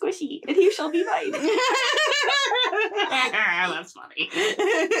call him Squishy, and he shall be mine. That's funny.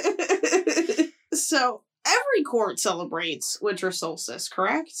 So every court celebrates winter solstice,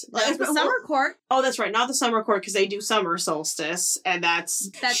 correct? That's the summer court. Oh, that's right. Not the summer court because they do summer solstice, and that's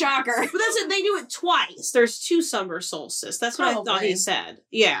Shocker. But that's it. They do it twice. There's 2 summer solstice. That's what I thought Probably. he said.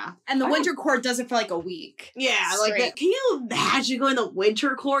 Yeah. And the I winter court does it for like a week. Yeah, like Straight. that. Can you imagine going to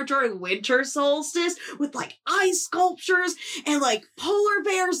winter court during winter solstice with like ice sculptures and like polar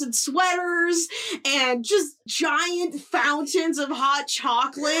bears and sweaters and just giant fountains of hot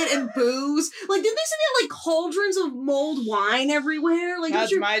chocolate and booze? Like, did they say they had like cauldrons of mulled wine everywhere? Like, That's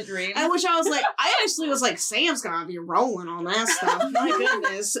did you- my dream. I wish I was like, I actually was like, Sam's gonna be rolling on that stuff. My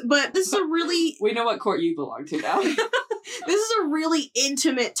goodness. But this is a really We know what court you belong to now. this is a really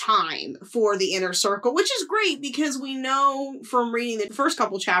intimate time for the inner circle, which is great because we know from reading the first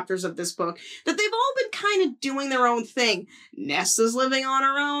couple chapters of this book that they've all been kind of doing their own thing. Nesta's living on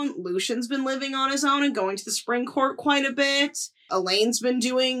her own. Lucian's been living on his own and going to the spring court quite a bit. Elaine's been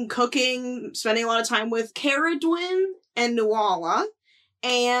doing cooking, spending a lot of time with Caradwyn and Nuala.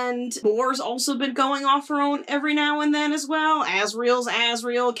 And Moore's also been going off her own every now and then as well. Asriel's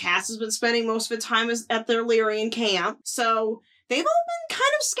Asriel. Cass has been spending most of the time at their Lyrian camp. So they've all been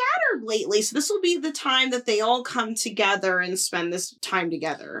kind of scattered lately, so this will be the time that they all come together and spend this time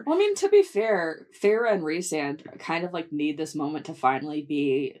together. Well, I mean, to be fair, Faerie and Rhysand kind of like need this moment to finally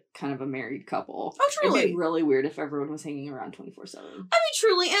be kind of a married couple. Oh, truly. It'd be really weird if everyone was hanging around 24/7. I mean,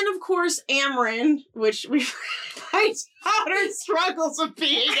 truly, and of course, Amren, which we find out her struggles of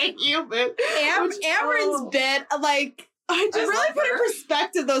being a human. Amren's bit, like, I just really put in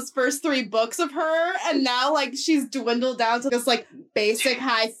perspective those first 3 books of her, and now, like, she's dwindled down to this, like, basic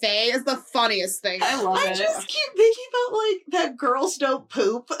high fae is the funniest thing. I love it. I just keep thinking about, like, that girls don't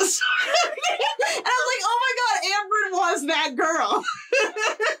poop. And I was like, oh my god, Amren was that girl.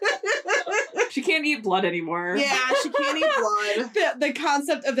 She can't eat blood anymore. Yeah, she can't eat blood. The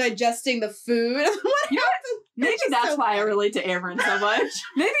concept of digesting the food. You know what? Maybe that's why I relate to Amren so much.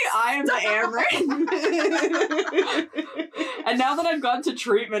 Maybe I am the Amren. And now that I've gone to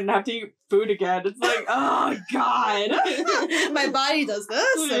treatment and have to eat food again, it's like, oh god. My body does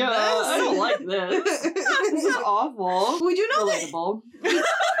this and Yeah, this. I don't like this. This is awful. We do know Relatable.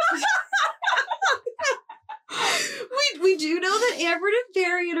 we do know that Amren and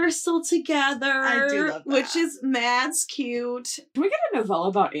Varian are still together. I do love that. Which is mad's cute. Can we get a novella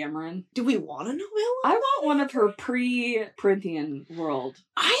about Amren? Do we want a novella? I want one of her pre-Corinthian world.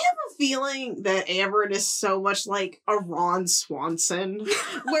 I have a feeling that Amren is so much like a Ron Swanson,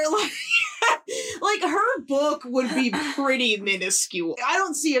 where like her book would be pretty minuscule. I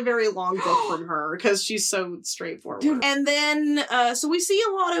don't see a very long book from her because she's so straightforward. Dude. And then, so we see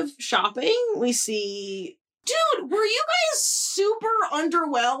a lot of shopping. We see. Dude, were you guys super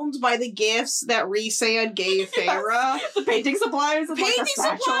underwhelmed by the gifts that Rhysand gave Faerie? The painting supplies? And Painting like a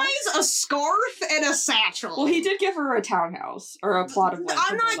satchel? supplies, a scarf, and a satchel. Well, he did give her a townhouse or a plot of land.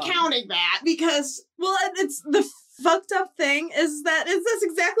 I'm not counting that because Well, it's the fucked up thing is that that's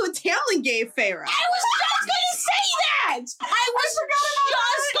exactly what Talon gave Faerie. I was just gonna say that. I was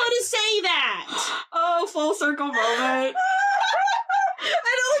just gonna say that. Oh, full circle moment. I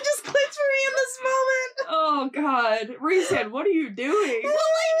know it just clicked for me in this moment. Oh, God. Rhysand, what are you doing? Well,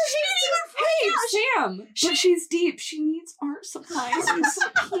 like, she didn't even Hey, pay. Sam, but she's deep. She needs art supplies and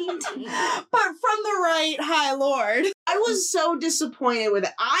some painting. But from the right, High Lord. I was so disappointed with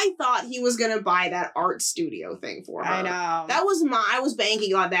it. I thought he was gonna buy that art studio thing for her. I know. That was I was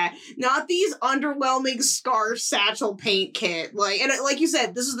banking on that. Not these underwhelming scarf satchel paint kit. And like you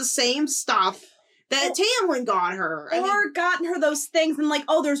said, this is the same stuff that Tamlin got her. Or gotten her those things and like,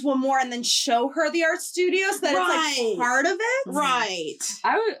 oh, there's one more, and then show her the art studio so that it's like part of it. Right.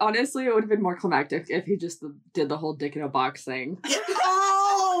 I would, honestly, it would have been more climactic if he just did the whole dick in a box thing.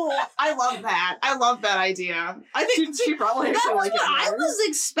 Oh, I love that. I love that idea. I think She probably that actually was like what it I more. was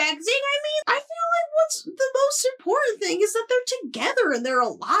expecting. I mean, I feel like what's the most important thing is that they're together and they're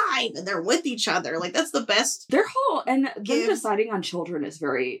alive and they're with each other. Like, that's the best. Their whole, and them Give- deciding on children is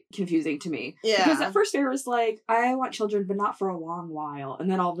very confusing to me. Yeah. Because at first Faerie was like, I want children, but not for a long while. And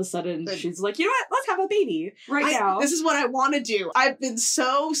then all of a sudden she's like, you know what? Let's have a baby right now. This is what I want to do. I've been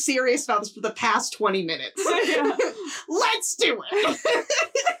so serious about this for the past 20 minutes. Yeah. Let's do it.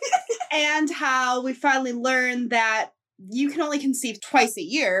 And how we finally learned that you can only conceive twice a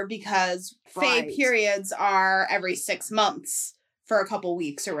year because Right. Fae periods are every 6 months for a couple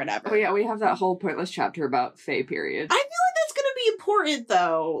weeks or whatever. Oh yeah, we have that whole pointless chapter about Fae period. I feel like that's going to be important,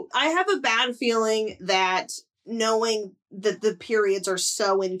 though. I have a bad feeling that knowing that the periods are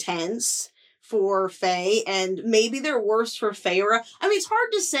so intense for Fae, and maybe they're worse for Faerie. I mean, it's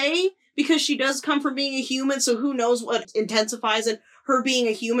hard to say because she does come from being a human, so who knows what intensifies it, her being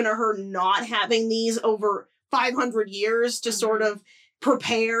a human or her not having these over 500 years to sort of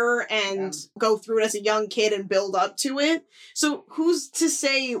prepare and go through it as a young kid and build up to it. So who's to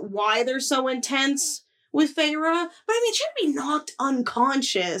say why they're so intense with Faerie? But I mean, she'd be knocked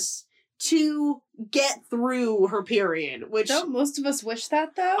unconscious to get through her period, which Don't most of us wish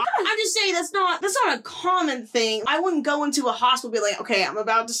that though? I'm just saying that's not a common thing. I wouldn't go into a hospital and be like, okay, I'm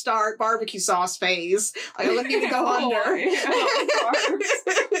about to start barbecue sauce phase. I need to go Oh, under. yeah,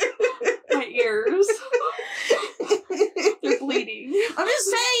 my ears. They're bleeding. I'm just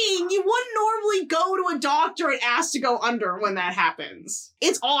saying, you wouldn't normally go to a doctor and ask to go under when that happens.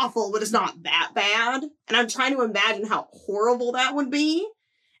 It's awful, but it's not that bad. And I'm trying to imagine how horrible that would be.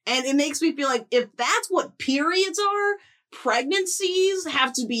 And it makes me feel like if that's what periods are, pregnancies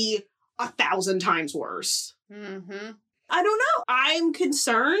have to be 1,000 times worse. Mm-hmm. I don't know. I'm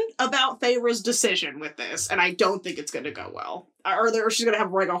concerned about Faerie's decision with this, and I don't think it's going to go well. Or she's going to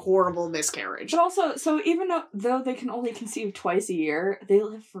have, like, a horrible miscarriage. But also, so even though they can only conceive twice a year, they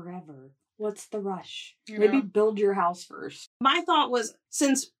live forever. What's the rush? You Maybe know. build your house first. My thought was,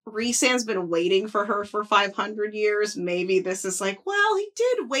 since Rhysand's been waiting for her for 500 years, maybe this is like, well, he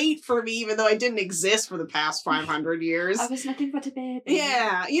did wait for me, even though I didn't exist for the past 500 years. I was nothing but a baby.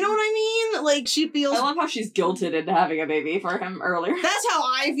 Yeah, you know what I mean? Like, she feels... I love how she's guilted into having a baby for him earlier. That's how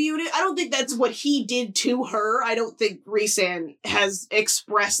I viewed it. I don't think that's what he did to her. I don't think Rhysand has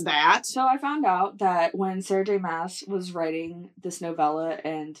expressed that. So I found out that when Sarah J. Maas was writing this novella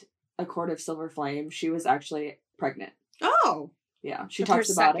and A Court of Silver Flame, she was actually pregnant. Oh. Yeah, she With her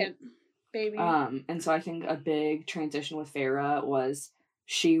talks about second baby. And so I think a big transition with Faerie was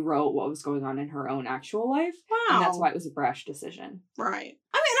she wrote what was going on in her own actual life. Wow. And that's why it was a brash decision. Right.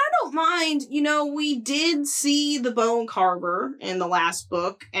 I mean, I don't mind. You know, we did see the Bone Carver in the last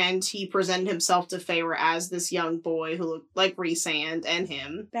book, and he presented himself to Faerie as this young boy who looked like Rhysand and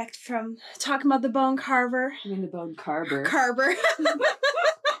him. Back from talking about the Bone Carver. I mean, the Bone Carver. Carver.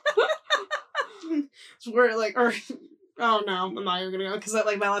 We're like, or... Oh no, I'm not even gonna go, because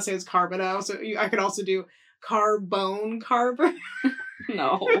like my last name is Carbonell, so I could also do Carbone Carver.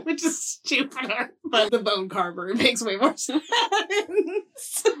 No. Which is stupider. But the Bone Carver, it makes way more sense.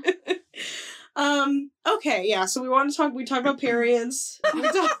 Okay, yeah, so we talked about periods.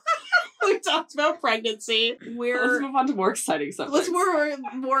 We talked about pregnancy. Let's move on to more exciting stuff. Let's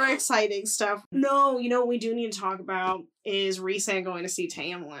more exciting stuff. No, you know what we do need to talk about is Rhysand going to see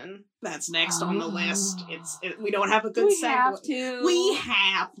Tamlin. That's next on the list. We don't have a good segue. Have to. We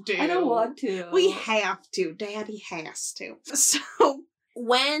have to. I don't want to. We have to. Daddy has to. So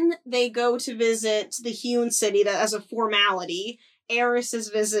when they go to visit the Hewn City, that as a formality, Eris is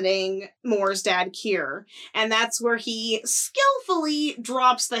visiting Mor's dad, Kier, and that's where he skillfully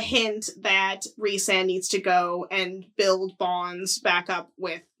drops the hint that Rhysand needs to go and build bonds back up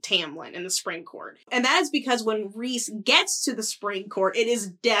with Tamlin in the Spring Court. And that is because when Rhys gets to the Spring Court, it is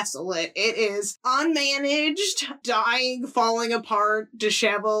desolate. It is unmanaged, dying, falling apart,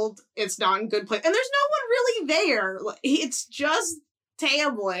 disheveled. It's not in good place. And there's no one really there. It's just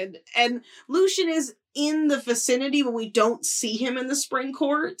Tamlin. And Lucien is in the vicinity, but we don't see him in the Spring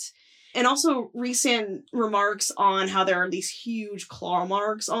Court. And also, Rhysand remarks on how there are these huge claw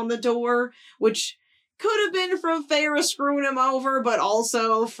marks on the door, which could have been from Faerie screwing him over, but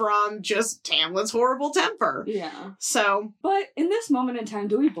also from just Tamlin's horrible temper. Yeah. So. But in this moment in time,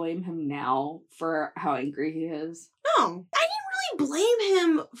 do we blame him now for how angry he is? No. I didn't really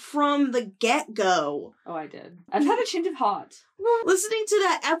blame him from the get-go. Oh, I did. I've had a change of heart. Well, listening to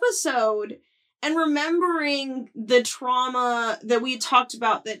that episode and remembering the trauma that we had talked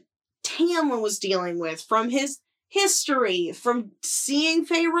about that Tamlin was dealing with from his history, from seeing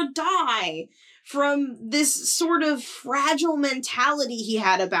Faerie die, from this sort of fragile mentality he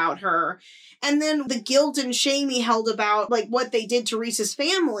had about her, and then the guilt and shame he held about like what they did to Rhys's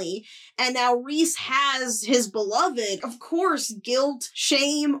family, and now Rhys has his beloved. Of course, guilt,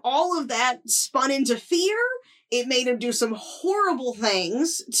 shame, all of that spun into fear. It made him do some horrible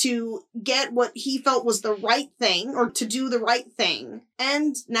things to get what he felt was the right thing, or to do the right thing.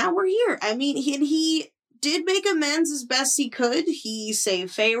 And now we're here. I mean, he did make amends as best he could. He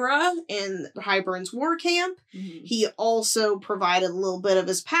saved Faerie in Hybern's war camp. Mm-hmm. He also provided a little bit of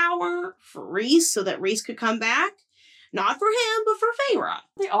his power for Rhys so that Rhys could come back. Not for him, but for Faerie.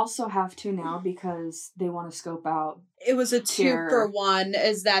 They also have to now because they want to scope out. It was a 2-for-1,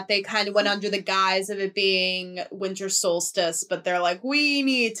 is that they kind of went under the guise of it being winter solstice, but they're like, we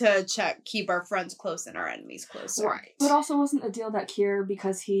need to keep our friends close and our enemies closer. Right. But also wasn't a deal that Kier,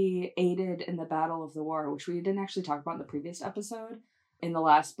 because he aided in the Battle of the War, which we didn't actually talk about in the previous episode, in the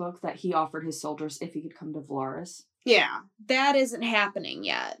last book, that he offered his soldiers if he could come to Valoris. Yeah. That isn't happening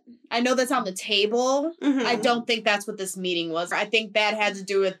yet. I know that's on the table. Mm-hmm. I don't think that's what this meeting was. I think that had to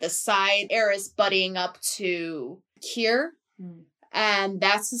do with the side Eris buddying up to Kier. Mm. And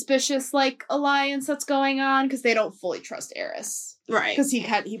that suspicious, like, alliance that's going on, because they don't fully trust Eris. Right. Because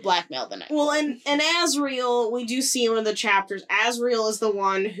he blackmailed the Night. Well, and Azriel, we do see him in the chapters. Azriel is the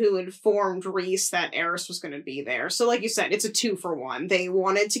one who informed Rhys that Eris was going to be there. So like you said, it's a 2-for-1. They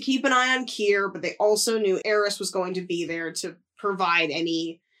wanted to keep an eye on Kier, but they also knew Eris was going to be there to provide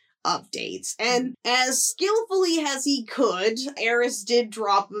any updates. And as skillfully as he could, Eris did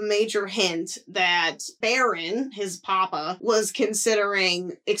drop a major hint that Baron, his papa, was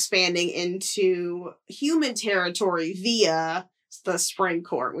considering expanding into human territory via the Spring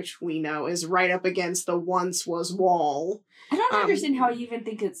Court, which we know is right up against the once was wall. I don't understand how you even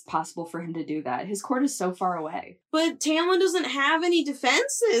think it's possible for him to do that. His court is so far away. But Tamlin doesn't have any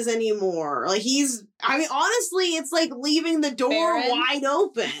defenses anymore. Like, honestly, it's like leaving the door wide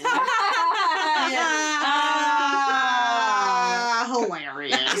open.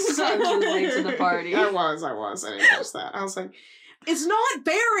 Hilarious. So late to the party. I was. I didn't catch that. I was like, it's not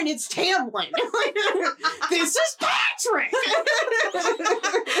Baron, it's Tamlin. This is Patrick.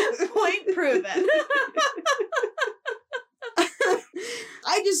 Point proven.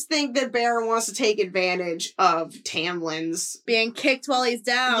 I just think that Baron wants to take advantage of Tamlin's being kicked while he's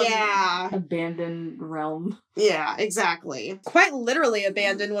down. Yeah. Abandoned realm. Yeah, exactly. Quite literally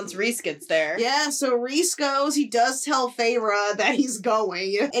abandoned once Rhys gets there. Yeah, so Rhys goes, he does tell Faerie that he's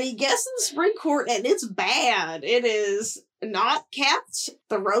going, and he gets in the spring court, and it's bad. It is not kept.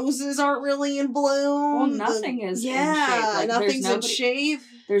 The roses aren't really in bloom. Well, nothing is in shape. Like, nothing's in shape.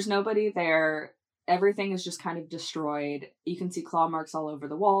 There's nobody there. Everything is just kind of destroyed. You can see claw marks all over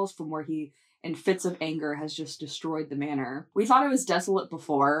the walls from where he, in fits of anger, has just destroyed the manor. We thought it was desolate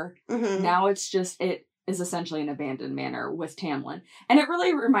before. Mm-hmm. Now it is essentially an abandoned manor with Tamlin. And it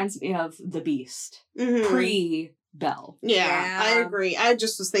really reminds me of The Beast. Mm-hmm. Pre-Belle. Yeah, I agree. I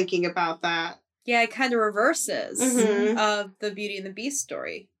just was thinking about that. Yeah, it kind of reverses Mm-hmm. of the Beauty and the Beast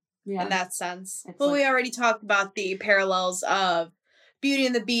story Yeah. in that sense. It's Well, like- we already talked about the parallels of Beauty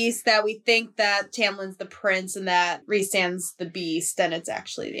and the Beast, that we think that Tamlin's the prince and that Rhysand's the beast, and it's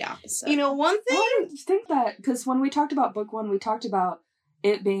actually the opposite. You know, one thing... Well, I think that, because when we talked about book 1, we talked about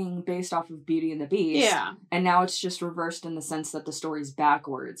it being based off of Beauty and the Beast. Yeah. And now it's just reversed in the sense that the story's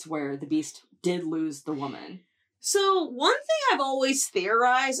backwards, where the Beast did lose the woman. So, one thing I've always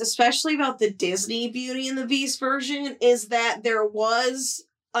theorized, especially about the Disney Beauty and the Beast version, is that there was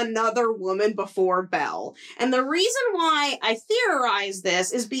another woman before Belle. And the reason why I theorize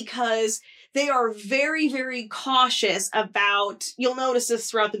this is because they are very, very cautious about, you'll notice this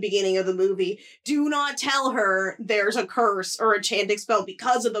throughout the beginning of the movie, do not tell her there's a curse or a chanting spell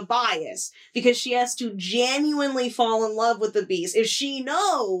because of the bias, because she has to genuinely fall in love with the beast. If she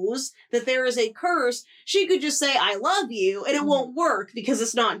knows that there is a curse, she could just say, I love you, and it won't work because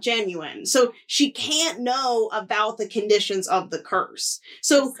it's not genuine. So she can't know about the conditions of the curse.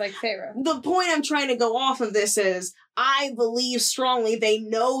 So it's like Faerie. the point I'm trying to go off of this is, I believe strongly they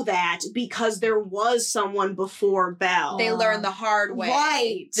know that because there was someone before Belle. They learned the hard way.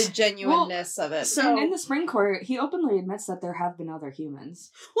 Right. The genuineness of it. So- And in the Spring Court, he openly admits that there have been other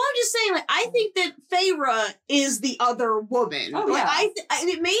humans. Well, I'm just saying, like, I think that Faerie is the other woman. Oh, Like, yeah.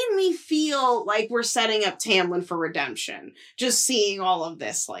 it made me feel like we're setting up Tamlin for redemption. Just seeing all of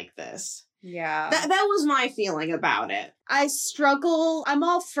this like this. Yeah. That was my feeling about it. I struggle. I'm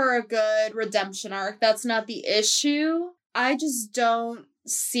all for a good redemption arc. That's not the issue. I just don't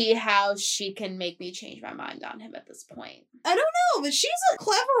see how she can make me change my mind on him at this point. I don't know, but she's a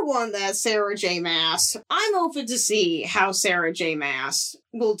clever one, that Sarah J. Maas. I'm open to see how Sarah J. Maas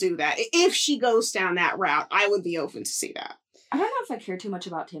will do that. If she goes down that route, I would be open to see that. I don't know if I care too much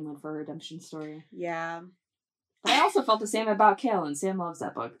about Tamlin for a redemption story. Yeah. But I also felt the same about Kale, and Sam loves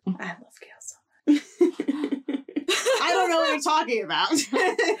that book. I love Kale so much. I don't know what you're talking about.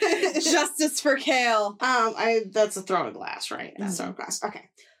 Justice for Kale. That's a throw of glass, right? That's Mhm. throw of glass. Okay.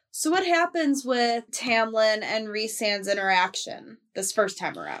 So what happens with Tamlin and Rhysand's interaction this first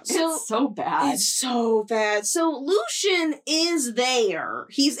time around? So- It's so bad. It's so bad. So Lucian is there.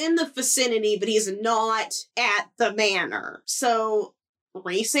 He's in the vicinity, but he's not at the manor. So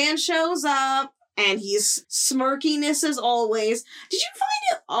Rhysand shows up, and he's smirkiness as always. Did you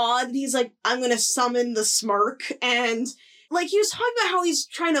find it odd that he's like, I'm gonna summon the smirk? And like, he was talking about how he's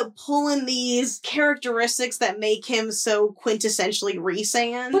trying to pull in these characteristics that make him so quintessentially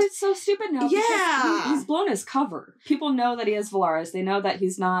Rhysand. But it's so stupid now. because Yeah. he's blown his cover. People know that he has Valaris. They know that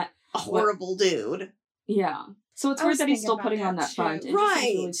he's not. a horrible dude. Yeah. So it's I weird was that he's thinking still about putting on that that front. too. It just seems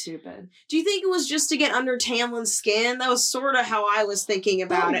Right. really stupid. Do you think it was just to get under Tamlin's skin? That was sort of how I was thinking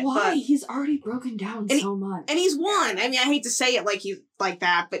about it. Why? But He's already broken down And so much. and he's won. I mean, I hate to say it like he's like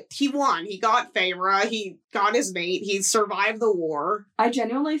that, but he won. He got Faerie. He got his mate. He survived the war. I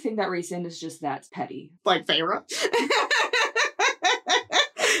genuinely think that Rhysand is just that petty. Like Faerie.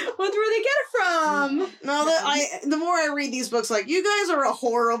 What's where they get it from? No, the more I read these books, like, you guys are a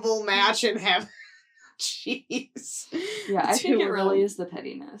horrible match in heaven. Jeez. Yeah, I Two think it of really them. is the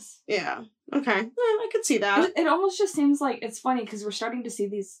pettiness. Yeah. Okay. Yeah, I could see that. It almost just seems like it's funny because we're starting to see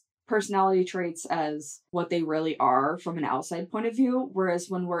these personality traits as what they really are from an outside point of view, whereas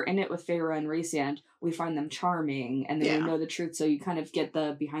when we're in it with Faerie and Rhysand, we find them charming, and then Yeah. we know the truth, so you kind of get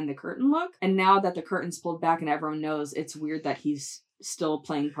the behind the curtain look. And now that the curtain's pulled back and everyone knows, it's weird that he's still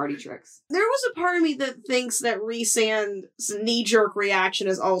playing party tricks. There was a part of me that thinks that Rhysand's knee-jerk reaction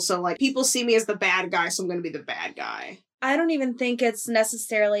is also like, people see me as the bad guy, so I'm going to be the bad guy. I don't even think it's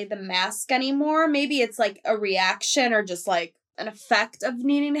necessarily the mask anymore. Maybe it's like a reaction or just like an effect of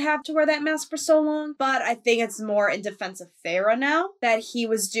needing to have to wear that mask for so long. But I think it's more in defense of Feyre now that he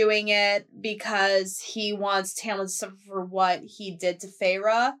was doing it because he wants Tamlin to suffer for what he did to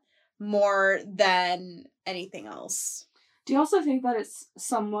Feyre more than anything else. Do you also think that it's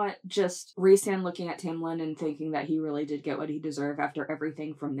somewhat just Rhysand looking at Tamlin and thinking that he really did get what he deserved after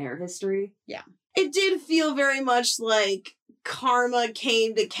everything from their history? Yeah. It did feel very much like karma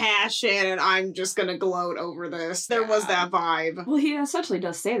came to Cassian and I'm just gonna gloat over this. There was that vibe. Well, he essentially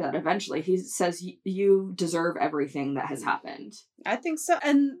does say that eventually. He says, you deserve everything that has happened. I think so.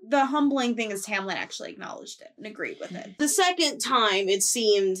 And the humbling thing is Tamlin actually acknowledged it and agreed with it. The second time it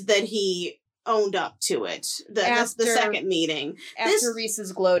seemed that he owned up to it. That's the second meeting. After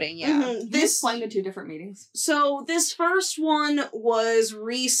Rhys's gloating, yeah. Mm-hmm, This explained the 2 different meetings. So this first one was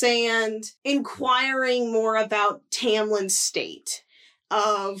Rhysand inquiring more about Tamlin's state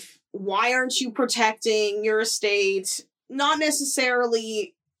of why aren't you protecting your estate? Not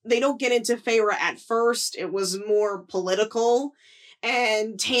necessarily, they don't get into Feyre at first. It was more political.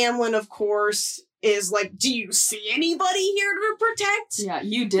 And Tamlin, of course, is like, do you see anybody here to protect? Yeah,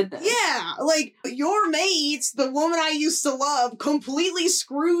 you did this. Yeah, like, your mate, the woman I used to love, completely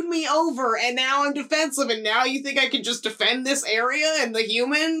screwed me over, and now I'm defensive, and now you think I can just defend this area and the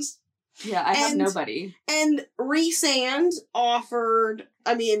humans? Yeah, I have nobody. And Rhysand offered,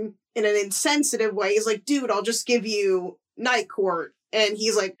 I mean, in an insensitive way, he's like, dude, I'll just give you Night Court. And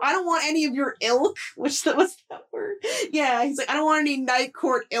he's like, I don't want any of your ilk, what's that word? Yeah, he's like, I don't want any Night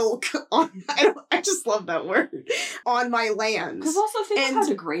Court ilk on, I just love that word, on my lands. Because also think of how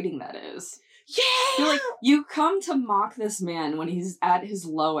degrading that is. Yeah! You're like, you come to mock this man when he's at his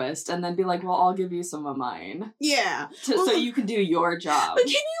lowest, and then be like, well, I'll give you some of mine. Yeah. So you can do your job. But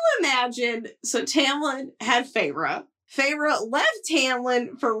can you imagine, so Tamlin had Feyre. Feyre left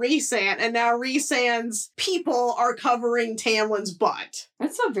Tamlin for Rhysand, and now Rhysand's people are covering Tamlin's butt.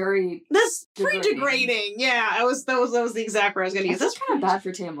 That's pretty degrading. Yeah, that was the exact word I was going to use. That's kind of bad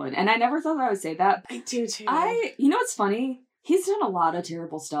for Tamlin, and I never thought I would say that. I do too. You know what's funny? He's done a lot of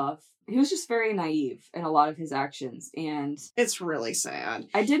terrible stuff. He was just very naive in a lot of his actions, and it's really sad.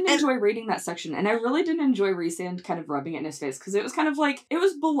 I didn't enjoy reading that section, and I really didn't enjoy Rhysand kind of rubbing it in his face, because it was kind of like, it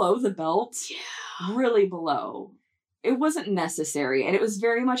was below the belt. Yeah. Really below. It wasn't necessary, and it was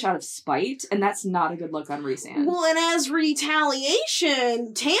very much out of spite, and that's not a good look on Rhysand. Well, and as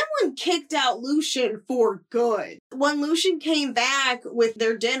retaliation, Tamlin kicked out Lucien for good. When Lucien came back with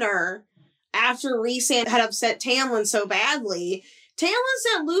their dinner, after Rhysand had upset Tamlin so badly, Tamlin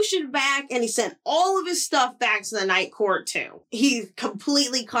sent Lucien back, and he sent all of his stuff back to the Night Court, too. He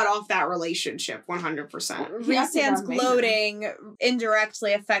completely cut off that relationship, 100%. Rhysand's gloating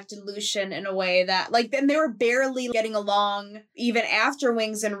indirectly affected Lucien in a way that, like, then they were barely getting along even after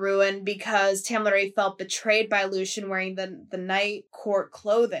Wings and Ruin, because Tamlin already felt betrayed by Lucien wearing the Night Court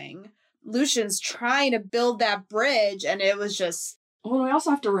clothing. Lucien's trying to build that bridge, and it was just... Well, we also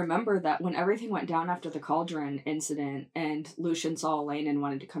have to remember that when everything went down after the Cauldron incident and Lucien saw Elaine and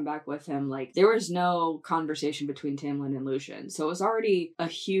wanted to come back with him, like, there was no conversation between Tamlin and Lucien. So it was already a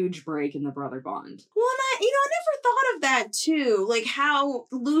huge break in the brother bond. Well, and I never thought of that, too. Like, how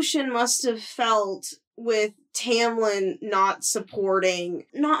Lucien must have felt with Tamlin not saying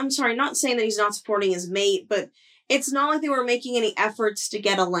that he's not supporting his mate, but it's not like they were making any efforts to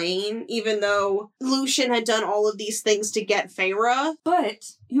get Elaine, even though Lucien had done all of these things to get Feyre.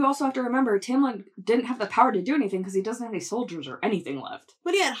 But you also have to remember, Tamlin didn't have the power to do anything because he doesn't have any soldiers or anything left.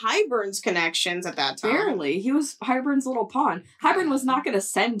 But he had Hybern's connections at that time. Barely. He was Hybern's little pawn. Hybern was not going to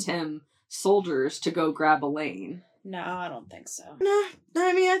send him soldiers to go grab Elaine. No, I don't think so. No,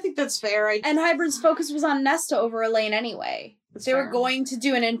 I mean, I think that's fair. And Hybern's focus was on Nesta over Elaine anyway. If they were going to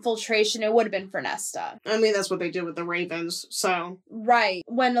do an infiltration, it would have been for Nesta. I mean, that's what they did with the Ravens, so... Right.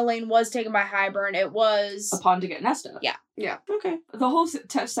 When Elaine was taken by Hybern, it was... a pawn to get Nesta. Yeah. Yeah, okay. The whole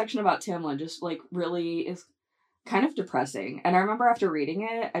section about Tamlin just, like, really is kind of depressing. And I remember after reading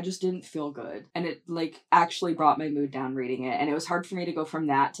it, I just didn't feel good. And it, like, actually brought my mood down reading it. And it was hard for me to go from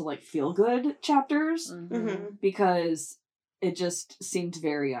that to, like, feel-good chapters. Mm-hmm. Because it just seemed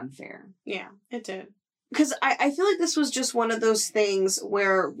very unfair. Yeah, it did. Because I feel like this was just one of those things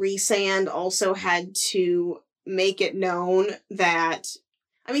where Rhysand also had to make it known that,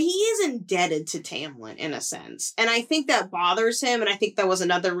 I mean, he is indebted to Tamlin in a sense. And I think that bothers him, and I think that was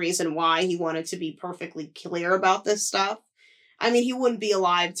another reason why he wanted to be perfectly clear about this stuff. I mean, he wouldn't be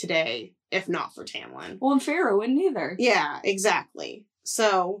alive today if not for Tamlin. Well, and Feyre wouldn't either. Yeah, exactly.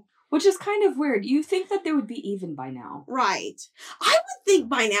 So... which is kind of weird. You think that they would be even by now. Right. I would think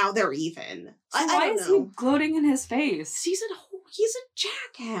by now they're even. So why is he gloating in his face? He's a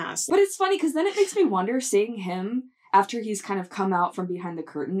jackass. But it's funny, because then it makes me wonder, seeing him after he's kind of come out from behind the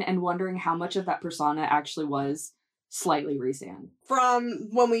curtain and wondering how much of that persona actually was slightly Rhysand. From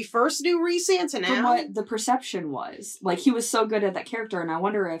when we first knew Rhysand to now? From what the perception was. Like, he was so good at that character, and I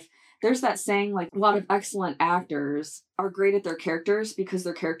wonder if there's that saying, like, a lot of excellent actors are great at their characters because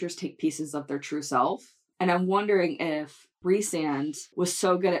their characters take pieces of their true self. And I'm wondering if Rhysand was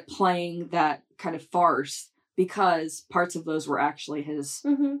so good at playing that kind of farce because parts of those were actually his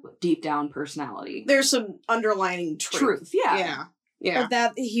deep down personality. There's some underlying truth. Yeah. But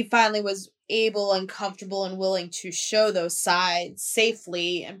that he finally was able and comfortable and willing to show those sides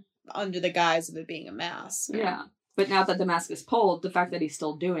safely and under the guise of it being a mask. Yeah. But now that the mask is pulled, the fact that he's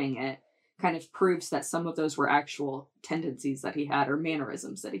still doing it kind of proves that some of those were actual tendencies that he had or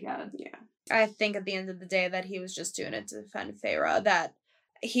mannerisms that he had. Yeah. I think at the end of the day that he was just doing it to defend Feyre, that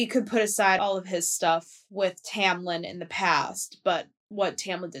he could put aside all of his stuff with Tamlin in the past, but what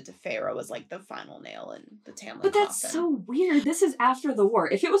Tamlin did to Feyre was like the final nail in the Tamlin But that's coffin. so weird. This is after the war.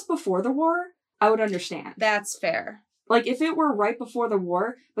 If it was before the war, I would understand. That's fair. Like, if it were right before the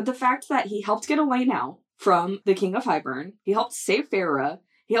war, but the fact that he helped get Elaine out from the King of Hybern, he helped save Feyre,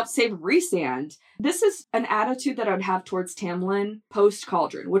 he helped save Rhysand. This is an attitude that I would have towards Tamlin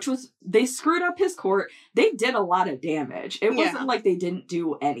post-Cauldron, which was, they screwed up his court. They did a lot of damage. It wasn't like they didn't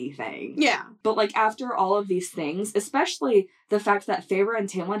do anything. Yeah. But, like, after all of these things, especially the fact that Feyre and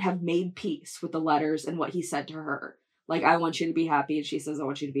Tamlin have made peace with the letters and what he said to her. Like, I want you to be happy, and she says, I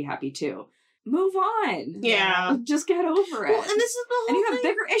want you to be happy too. Move on. Yeah. Just get over it. Well, and this is the whole and you have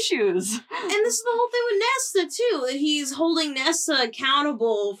thing. bigger issues. And this is the whole thing with Nesta, too. That he's holding Nesta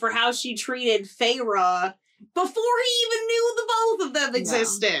accountable for how she treated Feyre before he even knew the both of them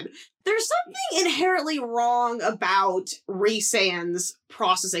existed. Yeah. There's something inherently wrong about Rhysand's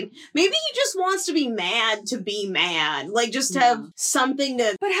processing. Maybe he just wants to be mad. Like, just to have something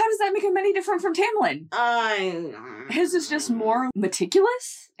to... But how does that make him any different from Tamlin? His is just more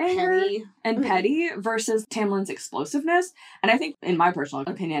meticulous anger and petty versus Tamlin's explosiveness. And I think, in my personal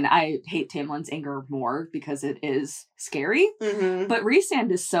opinion, I hate Tamlin's anger more because it is scary. Mm-hmm. But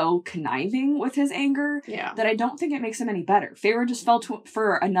Rhysand is so conniving with his anger that I don't think it makes him any better. Feyre just fell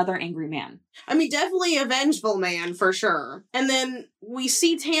for another angry man. I mean, definitely a vengeful man, for sure. And then we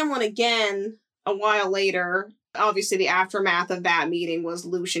see Tamlin again a while later. Obviously, the aftermath of that meeting was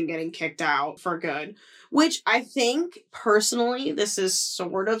Lucien getting kicked out for good. Which I think, personally, this is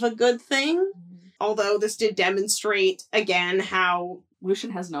sort of a good thing. Although this did demonstrate, again, how...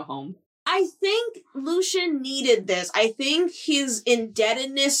 Lucien has no home. I think Lucien needed this. I think his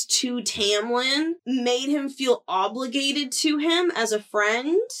indebtedness to Tamlin made him feel obligated to him as a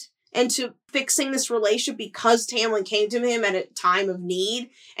friend and to fixing this relationship because Tamlin came to him at a time of need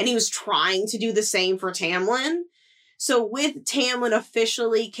and he was trying to do the same for Tamlin. So with Tamlin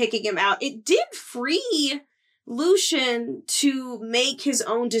officially kicking him out, it did free Lucien to make his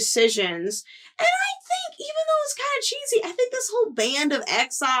own decisions. And I think, even though it's kind of cheesy, I think this whole band of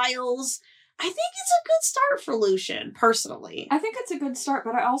exiles, I think it's a good start for Lucien, personally. I think it's a good start,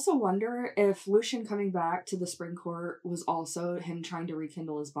 but I also wonder if Lucien coming back to the Spring Court was also him trying to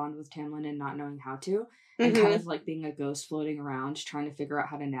rekindle his bond with Tamlin and not knowing how to, and kind of like being a ghost floating around, trying to figure out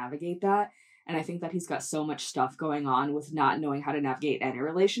how to navigate that. And I think that he's got so much stuff going on with not knowing how to navigate any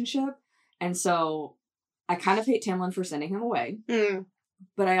relationship. And so I kind of hate Tamlin for sending him away.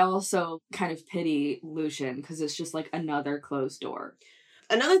 But I also kind of pity Lucien because it's just like another closed door.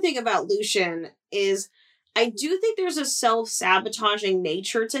 Another thing about Lucien is I do think there's a self-sabotaging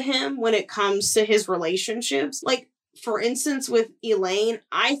nature to him when it comes to his relationships. Like, for instance, with Elaine,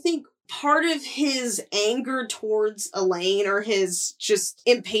 I think part of his anger towards Elaine or his just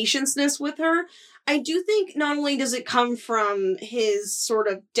impatience with her, I do think not only does it come from his sort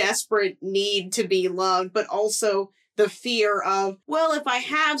of desperate need to be loved, but also the fear of, well, if I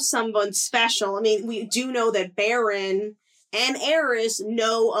have someone special, I mean, we do know that Baron and Eris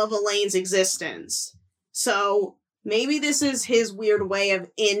know of Elaine's existence. So maybe this is his weird way of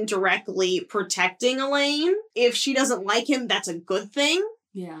indirectly protecting Elaine. If she doesn't like him, that's a good thing.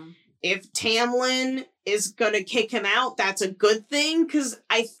 Yeah. If Tamlin is gonna kick him out, that's a good thing, because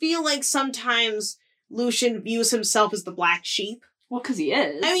I feel like sometimes Lucien views himself as the black sheep. Well, because he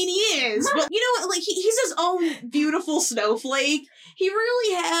is. I mean, he is, but you know what, like, he's his own beautiful snowflake. He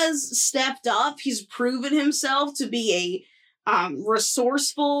really has stepped up. He's proven himself to be a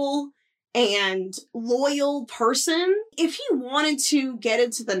resourceful and loyal person. If he wanted to get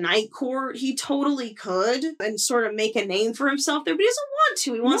into the Night Court, he totally could and sort of make a name for himself there, but he doesn't want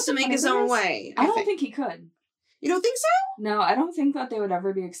to. He wants to make his own way. I don't think he could. You don't think so? No, I don't think that they would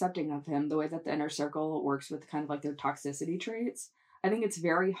ever be accepting of him the way that the Inner Circle works with kind of like their toxicity traits. I think it's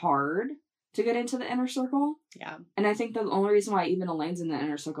very hard to get into the inner circle. Yeah. And I think the only reason why even Elaine's in the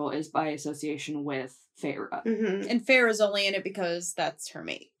inner circle is by association with Feyre. Mm-hmm. And Feyre's only in it because that's her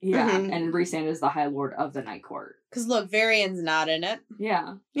mate. Yeah, Mhm. and Rhysand is the High Lord of the Night Court. Because look, Varian's not in it.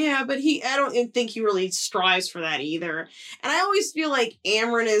 Yeah. Yeah, but I don't think he really strives for that either. And I always feel like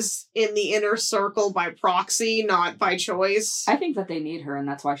Amryn is in the inner circle by proxy, not by choice. I think that they need her, and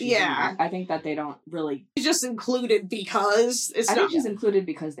that's why she's in there. I think that they don't really... She's just included because I think she's included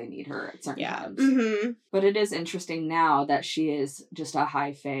because they need her at certain times. Mm-hmm. But it is interesting now that she is just a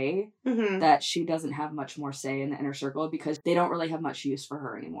high fae, Mm-hmm. that she doesn't have much more say in the inner circle because they don't really have much use for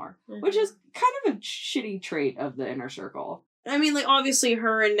her anymore. Which is kind of a shitty trait of the inner circle. I mean, like, obviously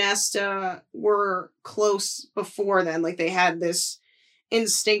her and Nesta were close before then. Like, they had this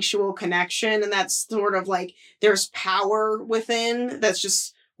instinctual connection, and that's sort of like, there's power within that's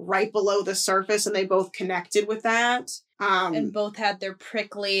just right below the surface, and they both connected with that. And both had their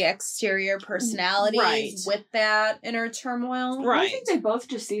prickly exterior personalities Right. with that inner turmoil. Right. I think they both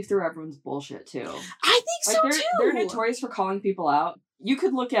just see through everyone's bullshit, too. I think so, too! They're notorious for calling people out. You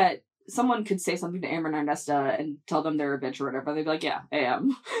could look at... Someone could say something to Amryn or Nesta and tell them they're a bitch or whatever. They'd be like, yeah, I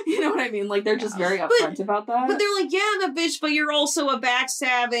am. You know what I mean? Like, they're just very upfront about that. But they're like, yeah, I'm a bitch, but you're also a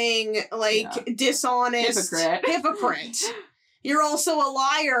backstabbing, like, dishonest... Hypocrite. You're also a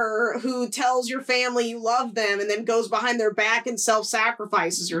liar who tells your family you love them and then goes behind their back and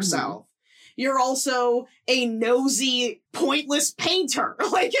self-sacrifices yourself. You're also a nosy, pointless painter.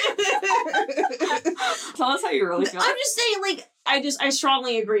 Like, tell us how you really feel. I'm just saying, like, I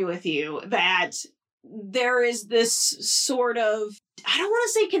strongly agree with you that there is this sort of, I don't want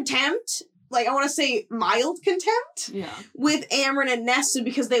to say contempt, like, I want to say mild contempt with Amryn and Nesta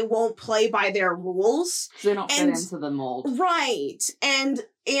because they won't play by their rules. So they don't fit into the mold. Right. And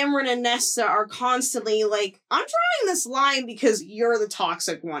Amryn and Nesta are constantly like, I'm drawing this line because you're the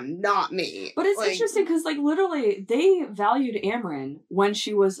toxic one, not me. But it's interesting because, like, literally, they valued Amryn when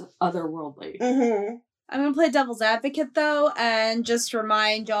she was otherworldly. Mm-hmm. I'm going to play devil's advocate, though, and just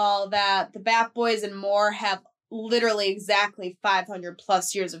remind y'all that the Bat Boys and more have literally exactly 500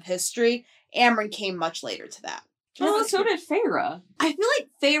 plus years of history. Amryn came much later to that. Well, so did Feyre. I feel like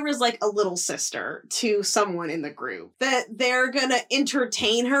Feyre's like a little sister to someone in the group. That they're gonna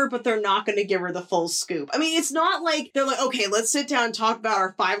entertain her, but they're not gonna give her the full scoop. I mean, it's not like they're like, okay, let's sit down and talk about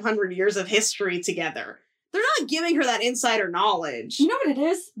our 500 years of history together. They're not giving her that insider knowledge. You know what it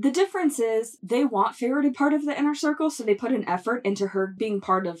is? The difference is they want Feyre to be part of the inner circle, so they put an effort into her being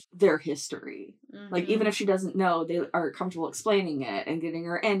part of their history. Mm-hmm. Like, even if she doesn't know, they are comfortable explaining it and getting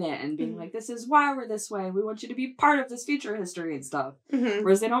her in it and being like, this is why we're this way. We want you to be part of this future history and stuff. Mm-hmm.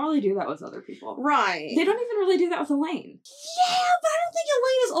 Whereas they don't really do that with other people. Right. They don't even really do that with Elaine. Yeah, but I don't think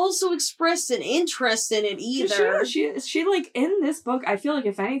Elaine has also expressed an interest in it either. She like, in this book, I feel like,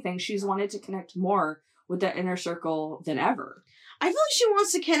 if anything, she's wanted to connect more with that inner circle than ever. I feel like she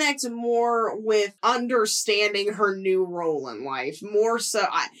wants to connect more with understanding her new role in life. More so,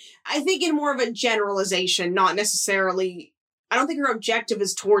 I think in more of a generalization, not necessarily... I don't think her objective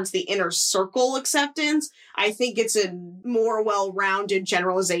is towards the inner circle acceptance. I think it's a more well-rounded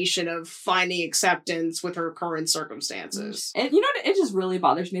generalization of finding acceptance with her current circumstances. And you know what? It just really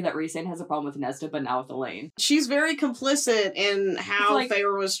bothers me that Rhysand has a problem with Nesta, but now with Elaine. She's very complicit in how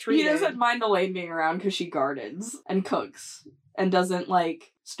Feyre was treated. He doesn't mind Elaine being around because she gardens and cooks and doesn't,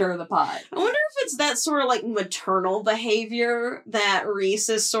 like, stir the pot. I wonder if it's that sort of, like, maternal behavior that Rhys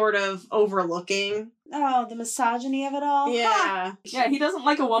is sort of overlooking. Oh, the misogyny of it all? Yeah. Yeah, he doesn't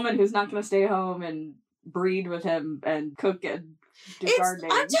like a woman who's not going to stay home and breed with him and cook and do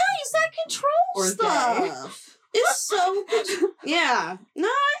gardening. I'm telling you, it's that control stuff. It's so... Yeah. No,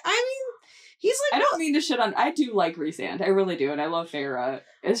 I mean... He's like... I don't mean to shit on... I do like Rhysand. I really do. And I love Feyre.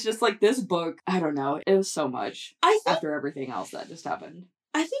 It's just like this book, I don't know. It was so much after everything else that just happened.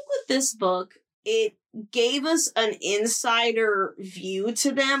 I think with this book, it gave us an insider view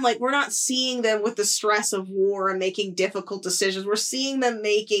to them. Like, we're not seeing them with the stress of war and making difficult decisions. We're seeing them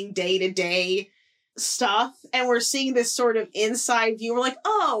making day-to-day stuff. And we're seeing this sort of inside view. We're like,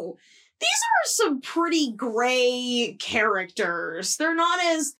 oh... These are some pretty gray characters. They're not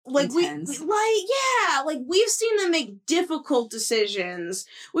as, like, intense. We've seen them make difficult decisions.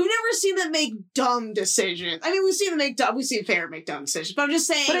 We've never seen them make dumb decisions. I mean, we've seen Feyre make dumb decisions, but I'm just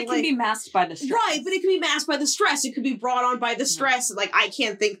saying. But it can be masked by the stress. Right, but it can be masked by the stress. It could be brought on by the stress. Yeah. Like, I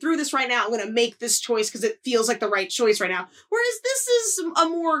can't think through this right now. I'm going to make this choice because it feels like the right choice right now. Whereas this is a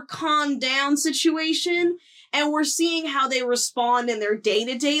more calmed down situation. And we're seeing how they respond in their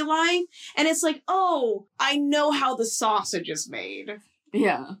day-to-day life. And it's like, oh, I know how the sausage is made.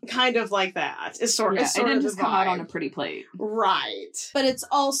 Yeah. Kind of like that. It's sort Yeah, of it didn't just the come out on vibe. a pretty plate. Right. But it's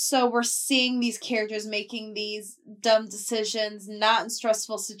also, we're seeing these characters making these dumb decisions, not in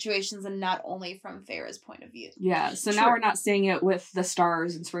stressful situations, and not only from Faera's point of view. Yeah, so True. now we're not seeing it with the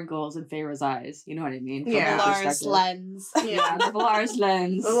stars and sprinkles and Faera's eyes. You know what I mean? From Yeah. her Valaris perspective. lens. Yeah, the Valaris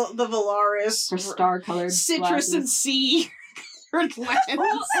lens. The Valaris. Her star-colored citrus and glasses. sea. Lens.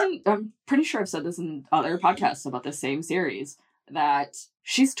 Well, and I'm pretty sure I've said this in other podcasts about the same series, that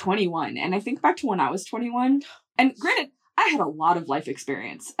she's 21. And I think back to when I was 21. And granted, I had a lot of life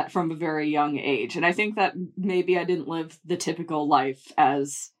experience from a very young age. And I think that maybe I didn't live the typical life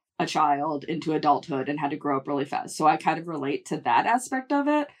as a child into adulthood and had to grow up really fast. So I kind of relate to that aspect of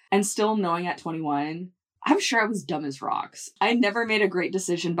it. And still knowing at 21, I'm sure I was dumb as rocks. I never made a great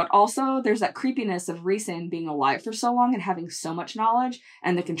decision, but also there's that creepiness of Rhysand being alive for so long and having so much knowledge,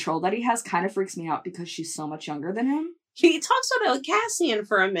 and the control that he has kind of freaks me out because she's so much younger than him. He talks about Cassian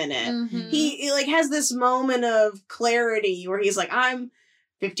for a minute. Mm-hmm. He like has this moment of clarity where he's like, I'm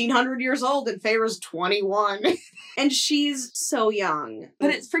 1,500 years old and Faera's 21. And she's so young.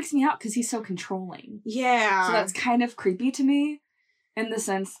 But it freaks me out because he's so controlling. Yeah. So that's kind of creepy to me, in the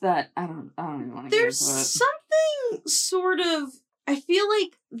sense that I don't even want to get There's into it. something sort of, I feel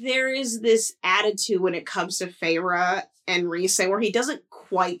like there is this attitude when it comes to Faera and Rhysand where he doesn't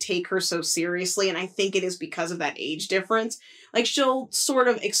quite take her so seriously, and I think it is because of that age difference. Like, she'll sort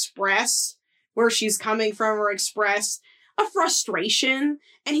of express where she's coming from or express a frustration,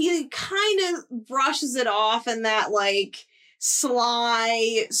 and he kind of brushes it off in that, like,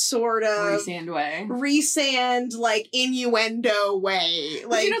 sly sort of Rhysand like innuendo way.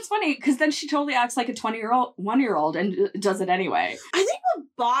 Like, you know, it's funny because then she totally acts like a 1-year-old and does it anyway. I think what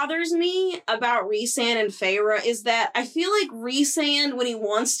bothers me about Rhysand and Faera is that I feel like Rhysand, when he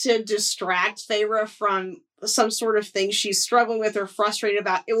wants to distract Faera from some sort of thing she's struggling with or frustrated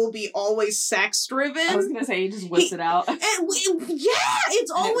about, it will be always sex driven. I was gonna say he just whips it out. And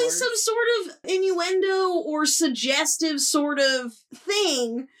it's always some sort of innuendo or suggestive sort of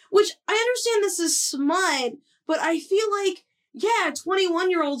thing, which I understand this is smut, but I feel like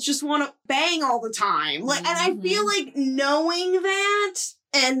 21-year-olds just want to bang all the time. Like, and I feel like knowing that,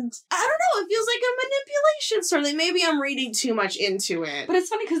 and I don't know, it feels like a manipulation sort of thing. Maybe I'm reading too much into it. But it's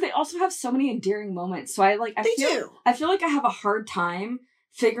funny because they also have so many endearing moments. So I feel like I have a hard time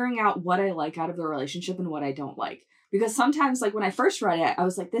figuring out what I like out of the relationship and what I don't like. Because sometimes, like, when I first read it, I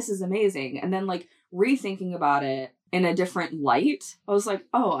was like, this is amazing. And then, like, rethinking about it in a different light, I was like,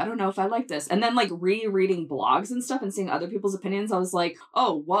 oh, I don't know if I like this. And then, like, rereading blogs and stuff and seeing other people's opinions, I was like,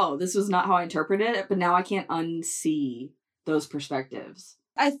 oh, whoa, this was not how I interpreted it. But now I can't unsee those perspectives.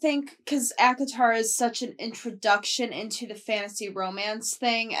 I think because ACOTAR is such an introduction into the fantasy romance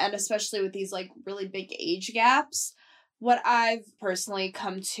thing, and especially with these, like, really big age gaps, what I've personally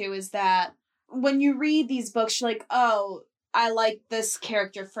come to is that when you read these books, you're like, oh, I like this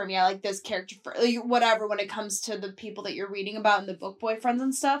character for me, I like this character for whatever, when it comes to the people that you're reading about and the book boyfriends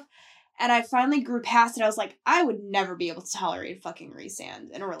and stuff. And I finally grew past it. I was like, I would never be able to tolerate fucking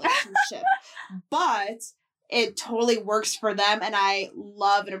Rhysand in a relationship. But it totally works for them, and I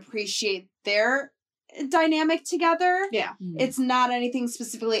love and appreciate their dynamic together. Yeah. It's not anything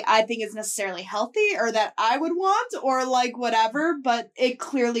specifically I think is necessarily healthy or that I would want or, like, whatever, but it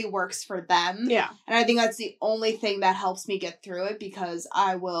clearly works for them. Yeah. And I think that's the only thing that helps me get through it, because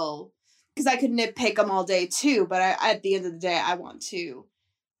I could nitpick them all day too, but at the end of the day, I want to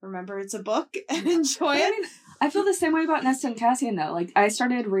remember it's a book and enjoy it. I mean, I feel the same way about Nesta and Cassian, though. Like, I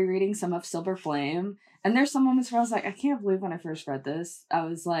started rereading some of Silver Flame, and there's some moments where I was like, I can't believe when I first read this, I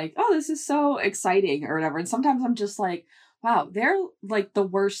was like, oh, this is so exciting, or whatever. And sometimes I'm just like, wow, they're, like, the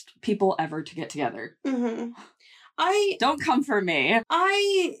worst people ever to get together. Mm-hmm. Don't come for me.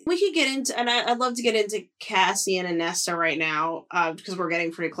 We could get into, and I'd love to get into Cassian and Nesta right now, because we're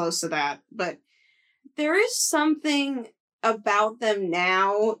getting pretty close to that. But there is something about them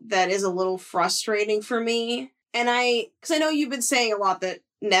now that is a little frustrating for me. And because I know you've been saying a lot that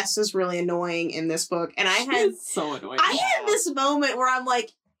Nesta's really annoying in this book, and so annoying. I had this moment where I'm like,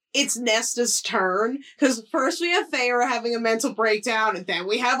 it's Nesta's turn, because first we have Faera having a mental breakdown, and then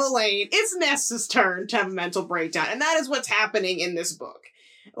we have Elaine. It's Nesta's turn to have a mental breakdown, and that is what's happening in this book.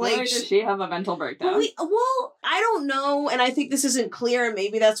 Like, why does she have a mental breakdown? Well, I don't know, and I think this isn't clear, and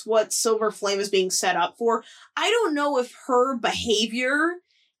maybe that's what Silver Flame is being set up for. I don't know if her behavior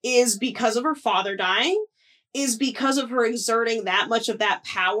is because of her father dying, is because of her exerting that much of that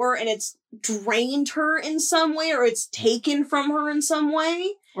power, and it's drained her in some way, or it's taken from her in some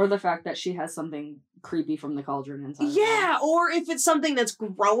way. Or the fact that she has something creepy from the cauldron inside. Yeah, or if it's something that's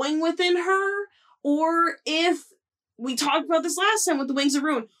growing within her, or if we talked about this last time with the Wings of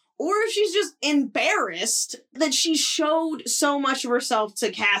Ruin, or if she's just embarrassed that she showed so much of herself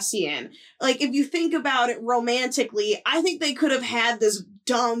to Cassian. Like, if you think about it romantically, I think they could have had this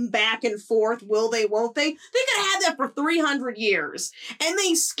dumb back and forth, will they, won't they? They could have had that for 300 years. And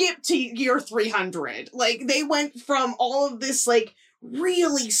they skipped to year 300. Like, they went from all of this, like,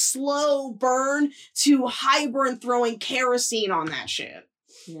 really slow burn to Hybern throwing kerosene on that shit.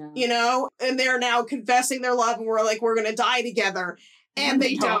 Yeah. You know? And they're now confessing their love, and we're like, we're gonna die together. And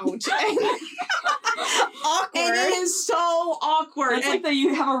they don't. Awkward. And it is so awkward. It's like that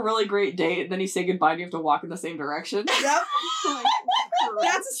you have a really great date, and then you say goodbye and you have to walk in the same direction. Yep.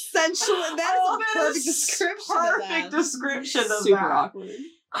 That's essentially, that is a perfect description of that. Perfect description of Super that. awkward.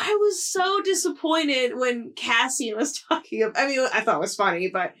 I was so disappointed when Cassian was talking about, I mean, I thought it was funny,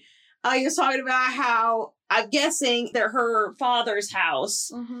 but he was talking about how, I'm guessing that her father's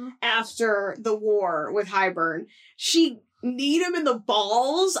house, after the war with Hybern, she kneed him in the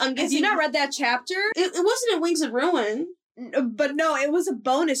balls. I'm guessing. Have you not read that chapter? It wasn't in Wings of Ruin. But no, it was a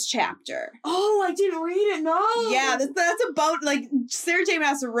bonus chapter. Oh, I didn't read it, no. Yeah, that's a like, Sarah J.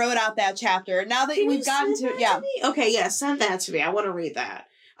 Maas wrote out that chapter. Now that we've gotten to it, yeah. Okay, yeah, send that to me. I want to read that.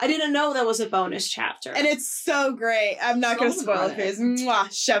 I didn't know that was a bonus chapter. And it's so great. I'm not going to spoil it for you.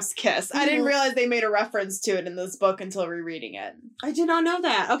 Mwah, chef's kiss. I didn't realize they made a reference to it in this book until rereading it. I did not know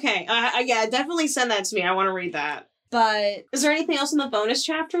that. Okay, yeah, definitely send that to me. I want to read that. But is there anything else in the bonus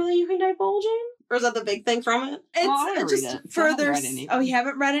chapter that you can divulge in? Or is that the big thing from it? it's I didn't just read it. further. I haven't read any. Oh, you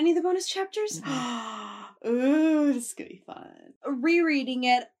haven't read any of the bonus chapters? Ooh, this is going to be fun. Rereading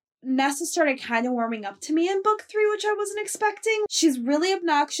it, Nesta started kind of warming up to me in book 3, which I wasn't expecting. She's really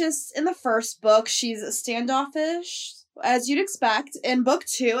obnoxious in the first book. She's standoffish, as you'd expect, in book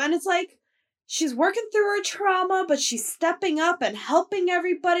 2. And it's like, she's working through her trauma, but she's stepping up and helping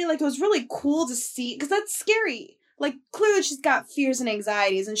everybody. Like, it was really cool to see, because that's scary. Like, clearly she's got fears and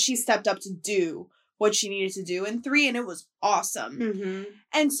anxieties, and she stepped up to do what she needed to do in 3, and it was awesome. Mm-hmm.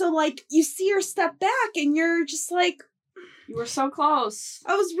 And so, like, you see her step back, and you're just like, You were so close.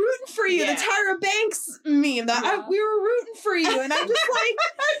 I was rooting for you. Yeah. The Tyra Banks meme. We were rooting for you, and I'm just like,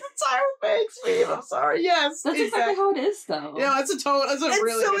 the Tyra Banks meme. I'm sorry. Yes, That's exactly how it is, though. Yeah, it's a total. It's a And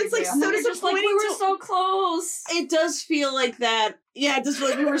really. so good it's, like, example. so You're just like, we disappointing were to- so close. It does feel like that. Yeah, it does feel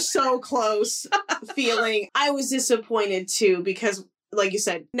like we were so close. Feeling. I was disappointed too because, like you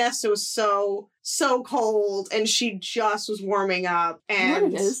said, Nesta was so cold, and she just was warming up. And You know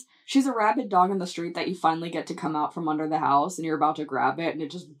what it is? She's a rabid dog in the street that you finally get to come out from under the house, and you're about to grab it, and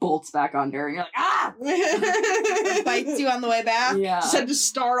it just bolts back under, and you're like, ah! bites you on the way back. Yeah. Just had to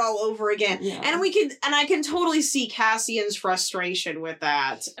start all over again. Yeah. And I can totally see Cassian's frustration with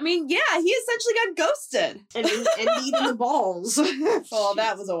that. I mean, yeah, he essentially got ghosted. And eating the balls. Well,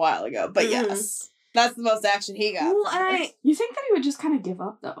 that was a while ago, but yes. That's the most action he got. Well, You think that he would just kind of give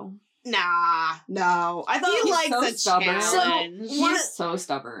up, though? Nah, no. I thought He he likes so a stubborn. challenge. He's so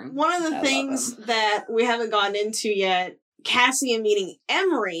stubborn. One of the I love things him. that we haven't gotten into yet, Cassian meeting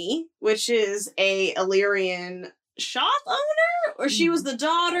Emery, which is a Illyrian shop owner, or she was the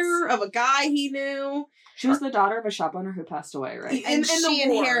daughter of a guy he knew. She was the daughter of a shop owner who passed away, right? In And the she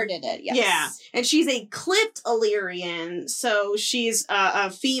war. inherited it, yes. Yeah, and she's a clipped Illyrian, so she's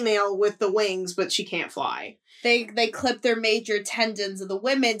a female with the wings, but she can't fly. They clip their major tendons of the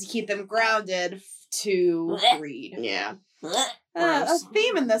women to keep them grounded to breed. Yeah. A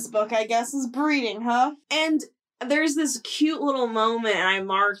theme in this book, I guess, is breeding, huh? And there's this cute little moment, and I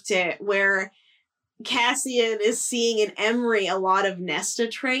marked it, where Cassian is seeing in Emery a lot of Nesta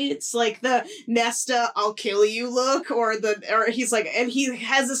traits, like the Nesta "I'll kill you" look, or he's like, and he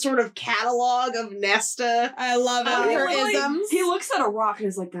has this sort of catalog of Nesta. I love it. Her isms. He looks at a rock and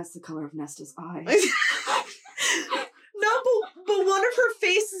is like, that's the color of Nesta's eyes. No, but one of her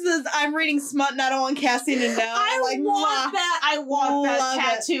faces is, I'm reading smut and I don't want Cassian to know. I like, want mwah. that. I want that Love it.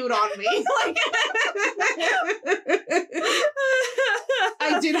 tattooed on me.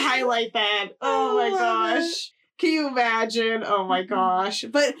 I did highlight that. Oh my love gosh. Can you imagine? Oh my gosh.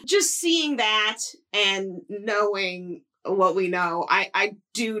 But just seeing that and knowing what we know, I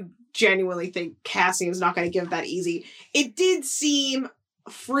do genuinely think Cassian's not going to give that easy. It did seem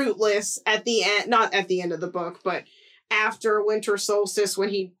fruitless at the end, not at the end of the book, but after Winter Solstice when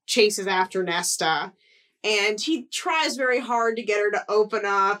he chases after Nesta. And he tries very hard to get her to open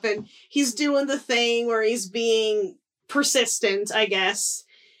up, and he's doing the thing where he's being persistent, I guess,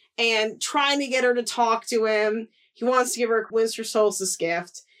 and trying to get her to talk to him. He wants to give her a Winter Solstice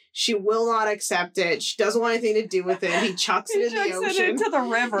gift. She will not accept it. She doesn't want anything to do with it. He chucks it in the ocean. into the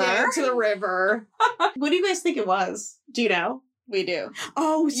river. Yeah, into the river. What do you guys think it was? Do you know? We do.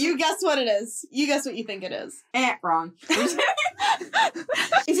 Oh, so You guess what it is. You guess what you think it is. Wrong. is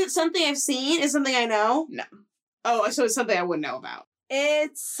it something I've seen? Is it something I know? No. Oh, so it's something I wouldn't know about.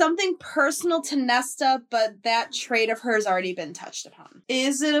 It's something personal to Nesta, but that trait of hers already been touched upon.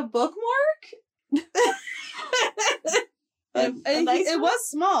 Is it a bookmark? It was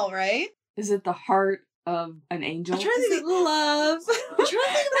small, right? Is it the heart of an angel? I'm trying to think. Love. I'm trying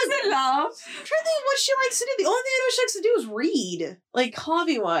to think of Is it love? I'm trying to think of what she likes to do. The only thing I know she likes to do is read. Like,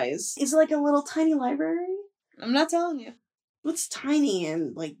 hobby-wise. Is it like a little tiny library? I'm not telling you. What's tiny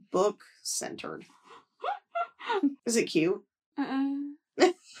and, like, book-centered? Is it cute? I'm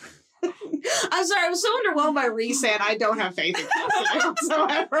sorry, I was so underwhelmed by Rhysand. I don't have faith in Cassian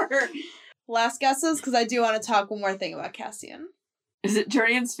whatsoever. Last guesses, because I do want to talk one more thing about Cassian. Is it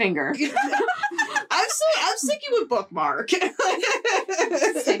Jurian's finger? I'm sticking with bookmark.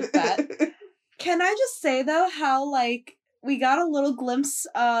 Safe bet. Can I just say, though, how, like, we got a little glimpse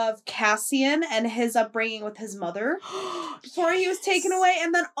of Cassian and his upbringing with his mother before he was taken away,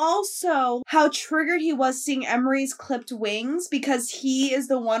 and then also how triggered he was seeing Emery's clipped wings, because he is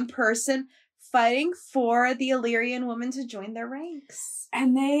the one person fighting for the Illyrian women to join their ranks.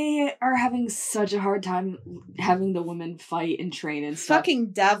 And they are having such a hard time having the women fight and train and stuff.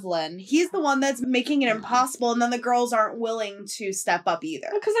 Fucking Devlin. He's the one that's making it impossible, and then the girls aren't willing to step up either.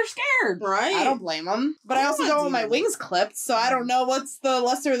 Because they're scared. Right? I don't blame them. But I also don't want my wings clipped, so I don't know what's the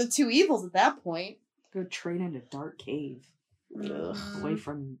lesser of the two evils at that point. Go train in a dark cave. Away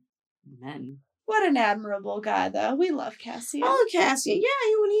from men. What an admirable guy, though. We love Cassian. Oh, Cassian.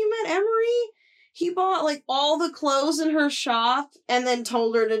 Yeah, when he met Emery, he bought, like, all the clothes in her shop and then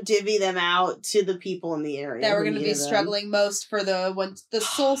told her to divvy them out to the people in the area. That were going to be struggling most for the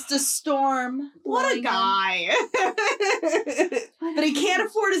solstice storm. What a guy. But he can't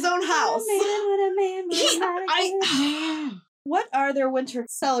afford his own house. What are their winter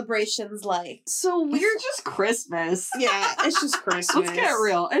celebrations like? So We're weird. just Christmas. Yeah, it's just Christmas. Let's get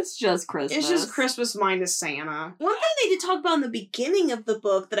real. It's just Christmas. It's just Christmas minus Santa. One thing they did talk about in the beginning of the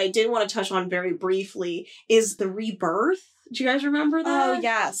book that I did want to touch on very briefly is the rebirth. Do you guys remember that? Oh,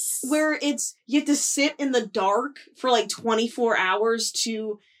 yes. Where you have to sit in the dark for like 24 hours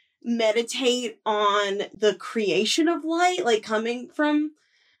to meditate on the creation of light, like coming from,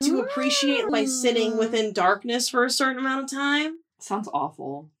 to appreciate by sitting within darkness for a certain amount of time. Sounds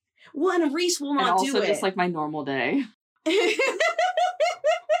awful. Well, and Rhys will And not do it. also just like my normal day.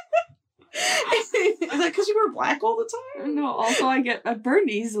 Is that because you wear black all the time? No, also I burned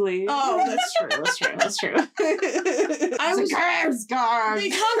easily. Oh, that's true. I was Skarsgård. They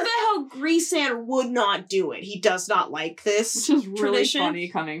talk about how Rhysand would not do it. He does not like this, Which is really tradition. funny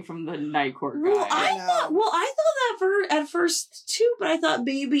coming from the Night Court guy. Well, I thought that at first too, but I thought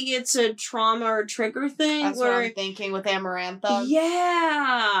maybe it's a trauma or trigger thing. That's where what I'm thinking with Amarantha. Yeah,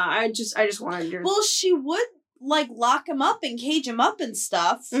 I just wanted to. Well, she would, like, lock him up and cage him up and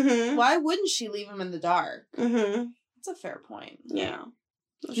stuff. Mm-hmm. Why wouldn't she leave him in the dark? Mm-hmm. That's a fair point. Yeah.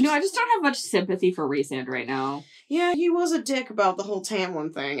 I just don't have much sympathy for Rhysand right now. Yeah, he was a dick about the whole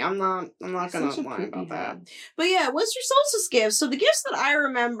Tamlin thing. I'm not gonna Such a lie creepy about that. head. But yeah, Winter Solstice gifts. So the gifts that I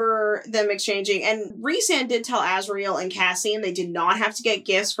remember them exchanging, and Rhysand did tell Azriel and Cassian they did not have to get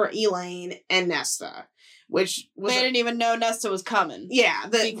gifts for Elaine and Nesta, which was They didn't even know Nesta was coming. yeah,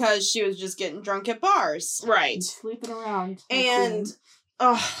 Because she was just getting drunk at bars. right. Sleeping around. And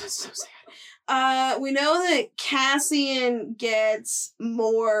that's so sad. We know that Cassian gets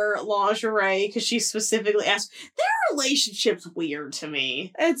more lingerie because she specifically asked. Their relationship's weird to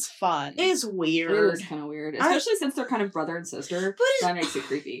me. It's fun. It's It weird. is kind of weird. Especially since they're kind of brother and sister. But That makes it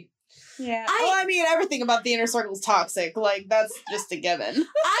creepy. Yeah. I mean, everything about the inner circle is toxic. Like, that's just a given.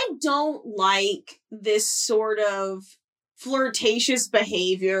 I don't like this sort of flirtatious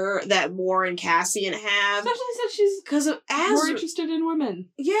behavior that War and Cassian have. Especially since she's Because of more interested in women.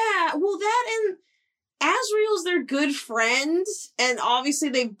 Yeah, well, that and Azriel's their good friend, and obviously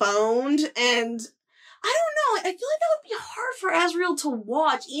they boned, and I don't know, I feel like that would be hard for Azriel to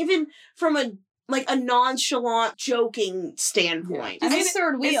watch, even from a nonchalant, joking standpoint. I mean,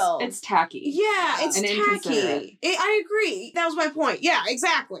 third wheel. It's tacky. Yeah, it's And tacky. inconsiderate. I agree. That was my point. Yeah,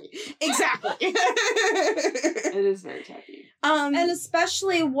 exactly. It is very tacky. And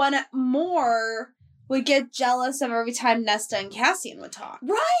especially when Moore would get jealous of every time Nesta and Cassian would talk.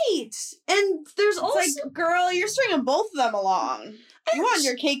 Right! And there's also... It's like, girl, you're stringing both of them along. You want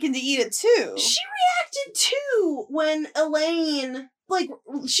your cake and to eat it too. She reacted too when Elaine,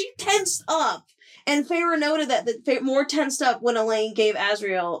 she tensed up. And Faerie noted that Moore tensed up when Elaine gave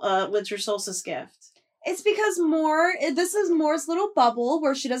Azriel a Winter Solstice gift. It's because this is Moore's little bubble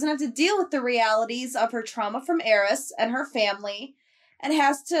where she doesn't have to deal with the realities of her trauma from Eris and her family and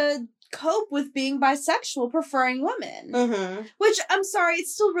has to cope with being bisexual, preferring women. Mm-hmm. Which, I'm sorry,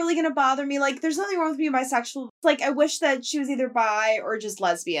 it's still really gonna bother me. Like, there's nothing wrong with being bisexual. Like, I wish that she was either bi or just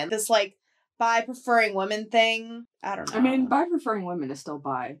lesbian. This, like, bi preferring women thing. I don't know. I mean, bi preferring women is still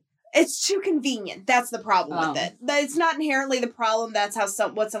bi. It's too convenient. That's the problem with it. It's not inherently the problem. That's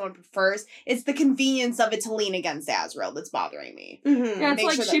what someone prefers. It's the convenience of it to lean against Azrael that's bothering me. Mm-hmm. Yeah, it's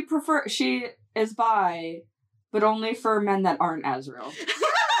like she is bi, but only for men that aren't Azrael.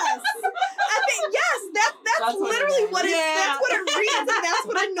 That's literally what it that's what it reads, and that's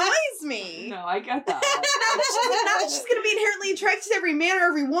what annoys me. No, I get that. Not that she's gonna be inherently attracted to every man or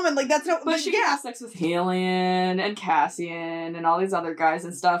every woman. Like, that's not. But she can have sex with Helion and Cassian and all these other guys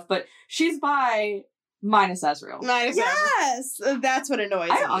and stuff. But she's bi minus Azrael. Yes, that's what annoys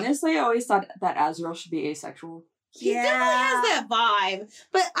me. I honestly always thought that Azrael should be asexual. He definitely has that vibe,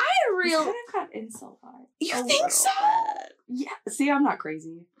 but I He's kind of got incel vibe. You think so? Yeah. See, I'm not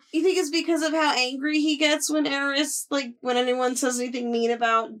crazy. You think it's because of how angry he gets when Eris, like, when anyone says anything mean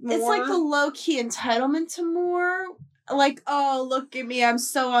about Moore? It's like the low-key entitlement to Moore. Like, oh, look at me, I'm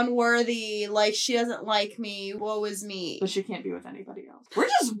so unworthy. Like, she doesn't like me. Woe is me. But she can't be with anybody else. We're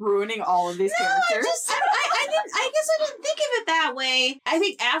just ruining all of these characters. I guess I didn't think of it that way. I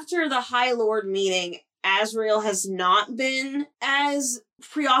think after the High Lord meeting, Azrael has not been as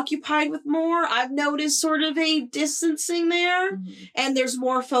preoccupied with Moore. I've noticed sort of a distancing there, and there's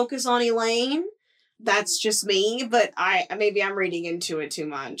more focus on Elaine. That's just me, but maybe I'm reading into it too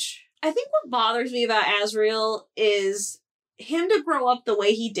much. I think what bothers me about Azrael is him to grow up the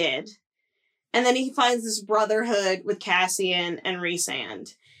way he did, and then he finds this brotherhood with Cassian and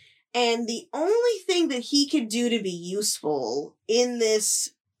Rhysand. And the only thing that he could do to be useful in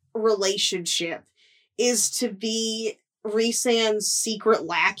this relationship is to be Rhysand's secret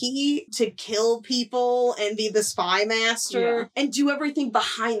lackey, to kill people and be the spy master and do everything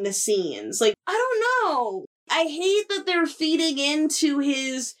behind the scenes. Like, I don't know. I hate that they're feeding into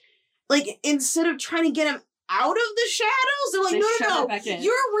his, like, instead of trying to get him out of the shadows, they're like, no,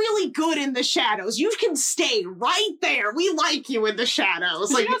 you're really good in the shadows. You can stay right there. We like you in the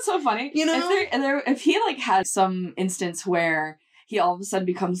shadows. Like, you know what's so funny? You know? If he, like, has some instance where he all of a sudden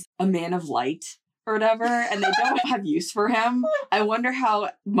becomes a man of light, or whatever, and they don't have use for him, I wonder how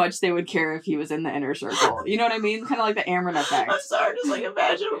much they would care if he was in the inner circle. You know what I mean? Kind of like the Amryn effect. I'm sorry, just like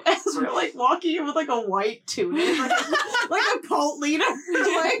imagine Ezra like walking in with like a white tunic, like a cult leader.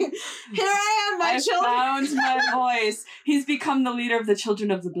 Like, here I am, my children. I found my voice. He's become the leader of the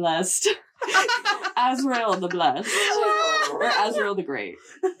children of the blessed. Azrael the blessed. Or Azrael the Great.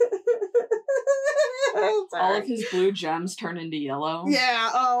 All of his blue gems turn into yellow.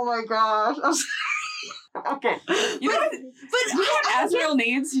 Yeah, oh my gosh. Okay. You know what Azrael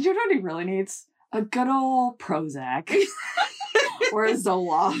needs? You know what he really needs? A good old Prozac. Or a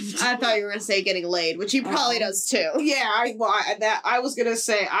Zoloft. I thought you were going to say getting laid, which he probably does too. Yeah, I thought you were going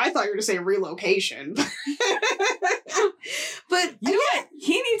to say relocation. But you know what?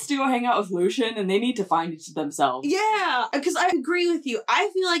 He needs to go hang out with Lucian, and they need to find each themselves. Yeah, because I agree with you. I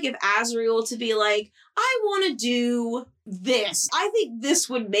feel like if Azrael to be like, I want to do this, I think this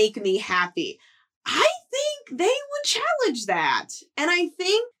would make me happy. I think they would challenge that. And I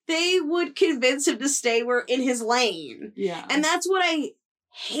think they would convince him to stay in his lane. Yeah. And that's what I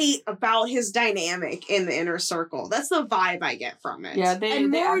hate about his dynamic in the inner circle. That's the vibe I get from it. Yeah, they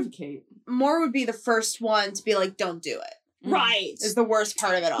advocate. Moore would be the first one to be like, don't do it. Right. Is the worst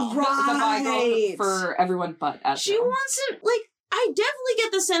part of it all. Right. For everyone but Azrael. She wants him, like, I definitely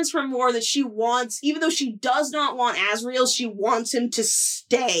get the sense from Moore that she wants, even though she does not want Azrael, she wants him to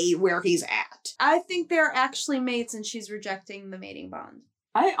stay where he's at. I think they're actually mates and she's rejecting the mating bond.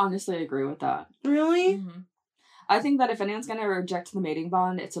 I honestly agree with that. Really? Mm-hmm. I think that if anyone's going to reject the mating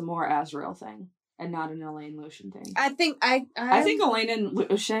bond, it's a more Azrael thing and not an Elaine Lucian thing. I think Elaine and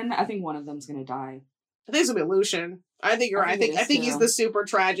Lucian, I think one of them's going to die. I think it's going to be Lucian. I think you're right. I think he's the super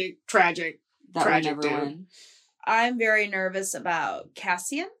tragic that dude. Win. I'm very nervous about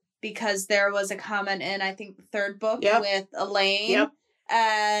Cassian because there was a comment in, I think, the third book with Elaine. Yep.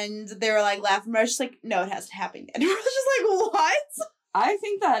 And they were like laughing. I was just like, no, it hasn't happened yet. And I was just like, what? I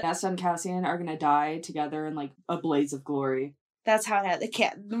think that Nesta and Cassian are going to die together in like a blaze of glory. That's how it has.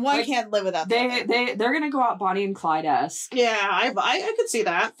 One can't live without they're going to go out Bonnie and Clyde-esque. Yeah, I could see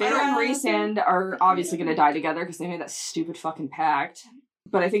that. Faerie and Rhysand are obviously going to die together because they made that stupid fucking pact.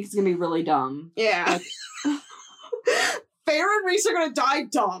 But I think it's going to be really dumb. Yeah. Faerie and Rhys are gonna die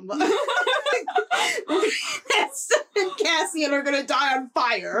dumb. Nesta and Cassian are gonna die on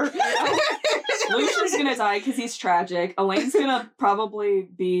fire. Lucian's gonna die because he's tragic. Elaine's gonna probably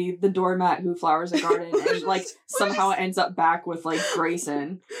be the doormat who flowers a garden and, like, somehow ends up back with, like,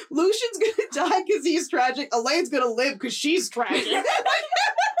 Grayson. Lucian's gonna die because he's tragic. Elaine's gonna live because she's tragic.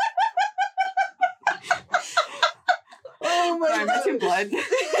 Oh my God. I'm blood. He's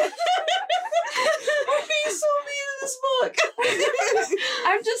so mean in this book.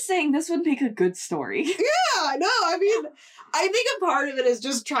 I'm just saying this would make a good story. Yeah, no, I mean, I think a part of it is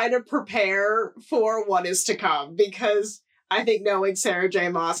just trying to prepare for what is to come, because I think knowing Sarah J.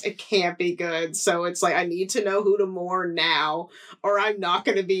 Maas, it can't be good. So it's like, I need to know who to mourn now, or I'm going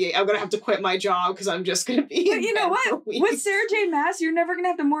to have to quit my job because I'm just going to be. But you know what? With Sarah J. Maas, you're never going to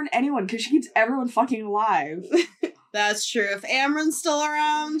have to mourn anyone because she keeps everyone fucking alive. That's true. If Amren's still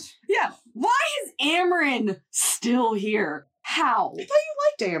around. Yeah. Why is Amren still here? How? I thought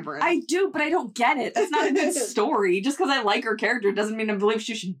you liked Amren. I do, but I don't get it. That's not a good story. Just because I like her character doesn't mean I believe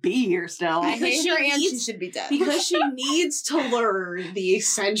she should be here still. I hate her and she should be dead. Because she needs to learn the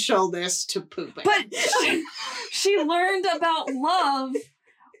essentialness to pooping. But she learned about love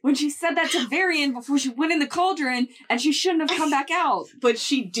when she said that to Varian before she went in the cauldron, and she shouldn't have come back out. But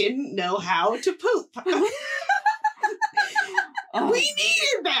she didn't know how to poop. We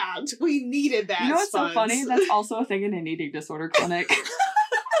needed that. We needed that. You know what's Spuds. so funny? That's also a thing in an eating disorder clinic.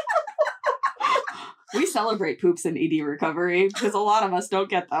 We celebrate poops in ED recovery because a lot of us don't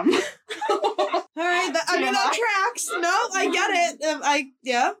get them. All right, I mean, that tracks. No, I get it.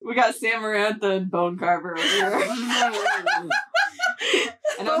 Yeah. We got Samarantha and Bone Carver over here.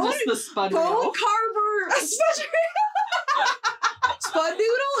 And I'm just the Spud Bone Reel. Carver. Spud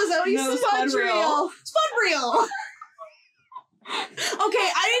Noodle? Is that what you said? Spud Reel. Spud Reel. Okay,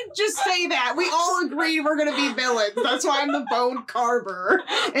 I didn't just say that. We all agreed we're gonna be villains. That's why I'm the Bone Carver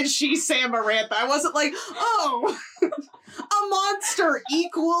and she's Samarantha. I wasn't like, oh, a monster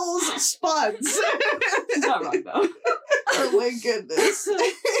equals Spuds. It's not wrong though. Oh my goodness.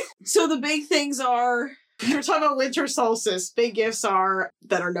 So the big things are, we're talking about winter solstice. Big gifts that are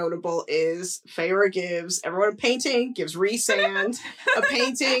notable is Faerie gives everyone a painting, gives Rhysand a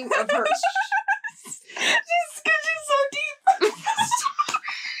painting of her. She's so deep.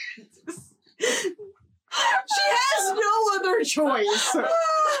 She has no other choice. She's like, I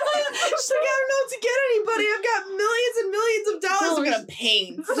don't know what to get anybody. I've got millions and millions of dollars. I'm gonna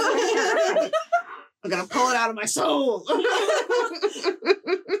paint. I'm gonna pull it out of my soul.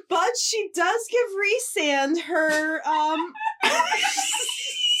 But she does give Rhysand her, I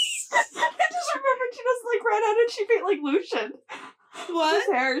just remembered she doesn't like red and she paint like Lucian. What?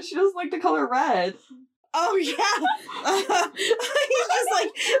 His hair, she doesn't like the color red. Oh, yeah. He's just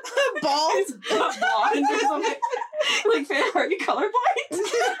like bald. Blonde or something. Like, are you colorblind?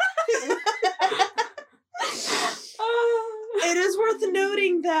 It is worth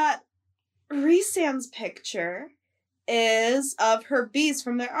noting that Rhysand's picture is of her bees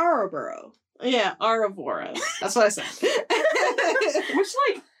from their Ouroboros. Yeah, Aurora. That's what I said. Which,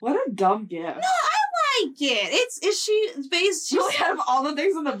 like, what a dumb gift. No, I like it. She's based. You have all the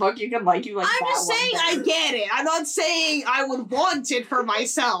things in the book you can like. You like. I'm just saying I get it. I'm not saying I would want it for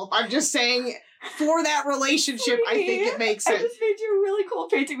myself. I'm just saying for that relationship, I think it makes sense. I just made you a really cool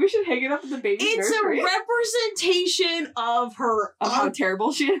painting. We should hang it up in the baby nursery. It's a representation of her. Of how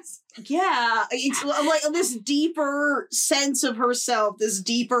terrible she is. Yeah, it's like this deeper sense of herself, this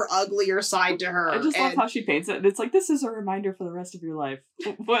deeper, uglier side to her. I just love how she paints it. And it's like, this is a reminder for the rest of your life.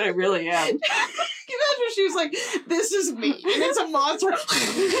 What I really am. Can you imagine she was like, this is me, and it's a monster.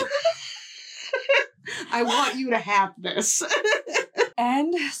 I want you to have this.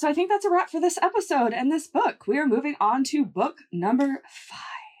 And so I think that's a wrap for this episode and this book. We are moving on to book number 5.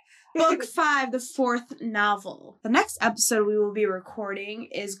 Book 5, the 4th novel. The next episode we will be recording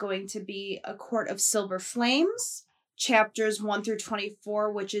is going to be A Court of Silver Flames, chapters 1 through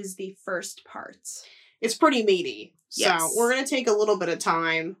 24, which is the first part. It's pretty meaty. Yes. So we're going to take a little bit of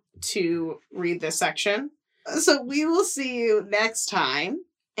time to read this section. So we will see you next time.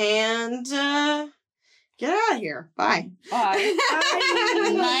 And get out of here. Bye. Bye.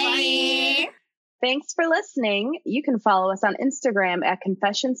 Bye. Bye. Thanks for listening. You can follow us on Instagram at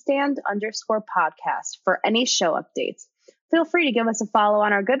confessionstand_podcast for any show updates. Feel free to give us a follow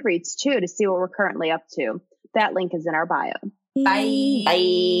on our Goodreads too to see what we're currently up to. That link is in our bio. Bye.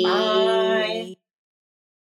 Bye.